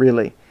Korean,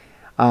 really.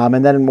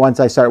 And then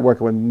once I started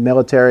working with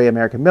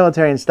American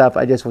military and stuff,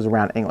 I just was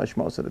around English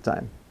most of the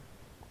time.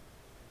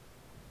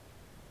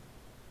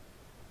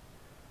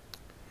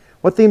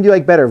 What theme do you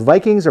like better,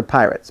 Vikings or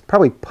Pirates?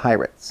 Probably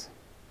Pirates.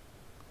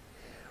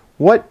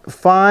 What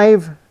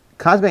 5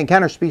 cosmic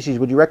encounter species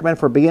would you recommend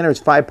for a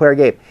beginner's 5-player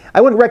game?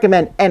 I wouldn't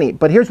recommend any,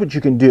 but here's what you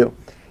can do.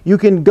 You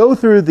can go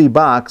through the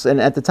box, and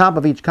at the top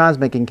of each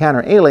cosmic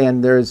encounter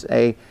alien, there's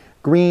a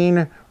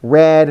green,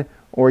 red,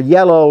 or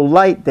yellow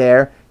light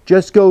there.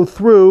 Just go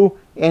through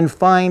and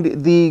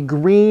find the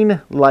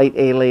green light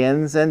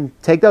aliens and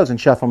take those and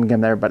shuffle them and give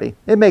them to everybody.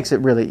 It makes it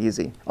really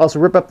easy. Also,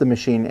 rip up the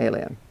machine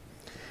alien.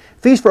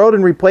 Feast for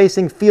Odin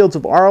replacing Fields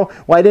of Arle.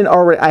 Well,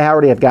 I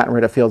already have gotten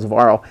rid of Fields of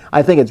Arle.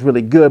 I think it's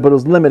really good, but it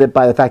was limited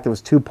by the fact that it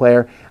was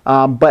 2-player.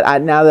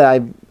 But now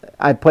that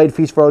I've played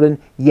Feast for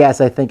Odin, yes,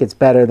 I think it's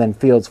better than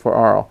Fields for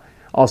Arle.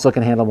 Also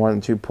can handle more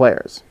than 2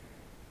 players.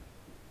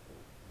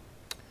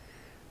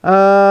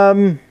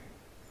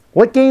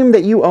 What game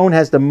that you own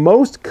has the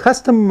most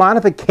custom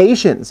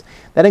modifications?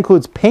 That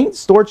includes paint,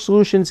 storage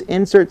solutions,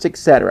 inserts,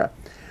 etc.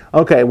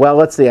 Okay, well,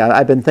 let's see.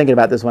 I've been thinking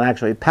about this one,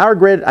 actually. Power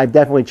Grid, I've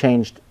definitely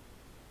changed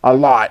a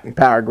lot in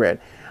Power Grid.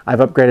 I've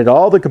upgraded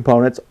all the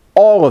components,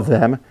 all of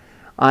them.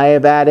 I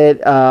have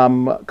added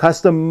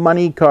custom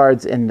money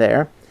cards in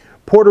there.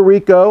 Puerto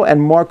Rico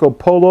and Marco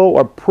Polo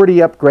are pretty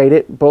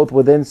upgraded, both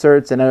with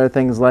inserts and other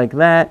things like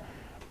that.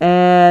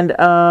 And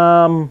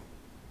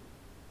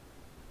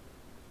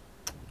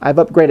I've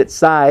upgraded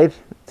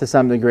Scythe to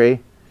some degree.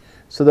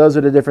 So those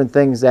are the different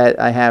things that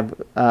I have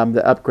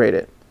that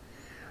upgraded.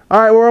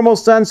 All right, we're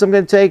almost done, so I'm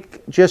going to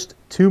take just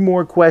 2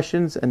 more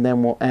questions, and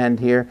then we'll end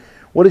here.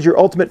 What is your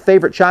ultimate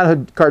favorite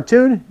childhood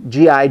cartoon?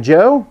 G.I.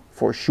 Joe,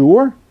 for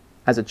sure,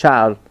 as a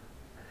child.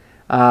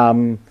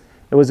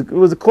 It was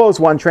a close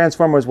one.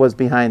 Transformers was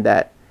behind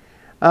that.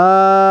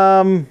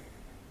 And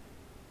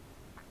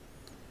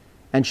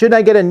should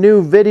I get a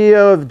new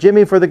video of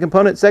Jimmy for the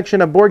component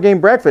section of Board Game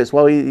Breakfast?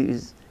 Well,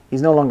 he's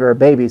no longer a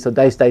baby, so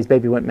Dice Dice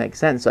Baby wouldn't make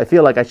sense. So I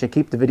feel like I should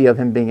keep the video of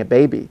him being a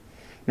baby.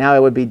 Now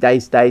it would be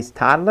Dice Dice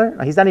Toddler.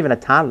 Oh, he's not even a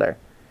toddler.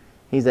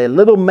 He's a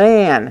little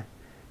man.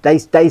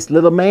 Dice Dice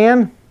Little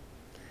Man.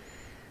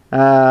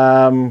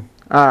 All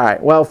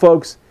right. Well,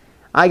 folks,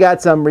 I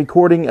got some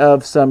recording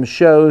of some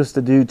shows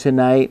to do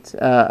tonight.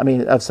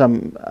 Of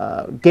some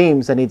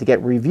games that need to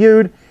get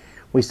reviewed.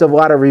 We still have a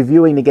lot of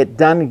reviewing to get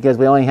done because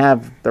we only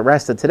have the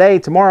rest of today,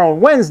 tomorrow,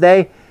 and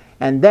Wednesday.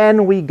 And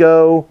then we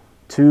go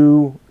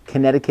to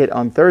Connecticut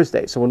on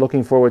Thursday. So we're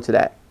looking forward to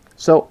that.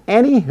 So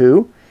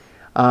anywho,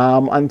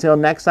 until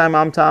next time,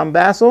 I'm Tom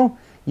Vasel.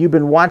 You've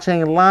been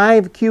watching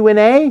live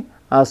Q&A.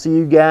 I'll see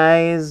you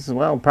guys,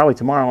 well, probably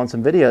tomorrow on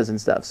some videos and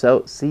stuff.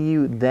 So see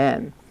you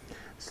then.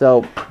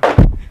 So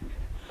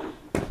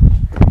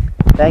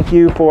thank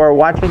you for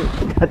watching.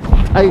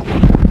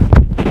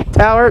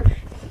 Tower.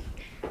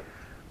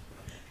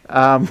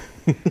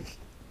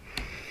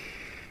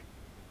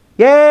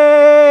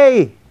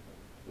 Yay!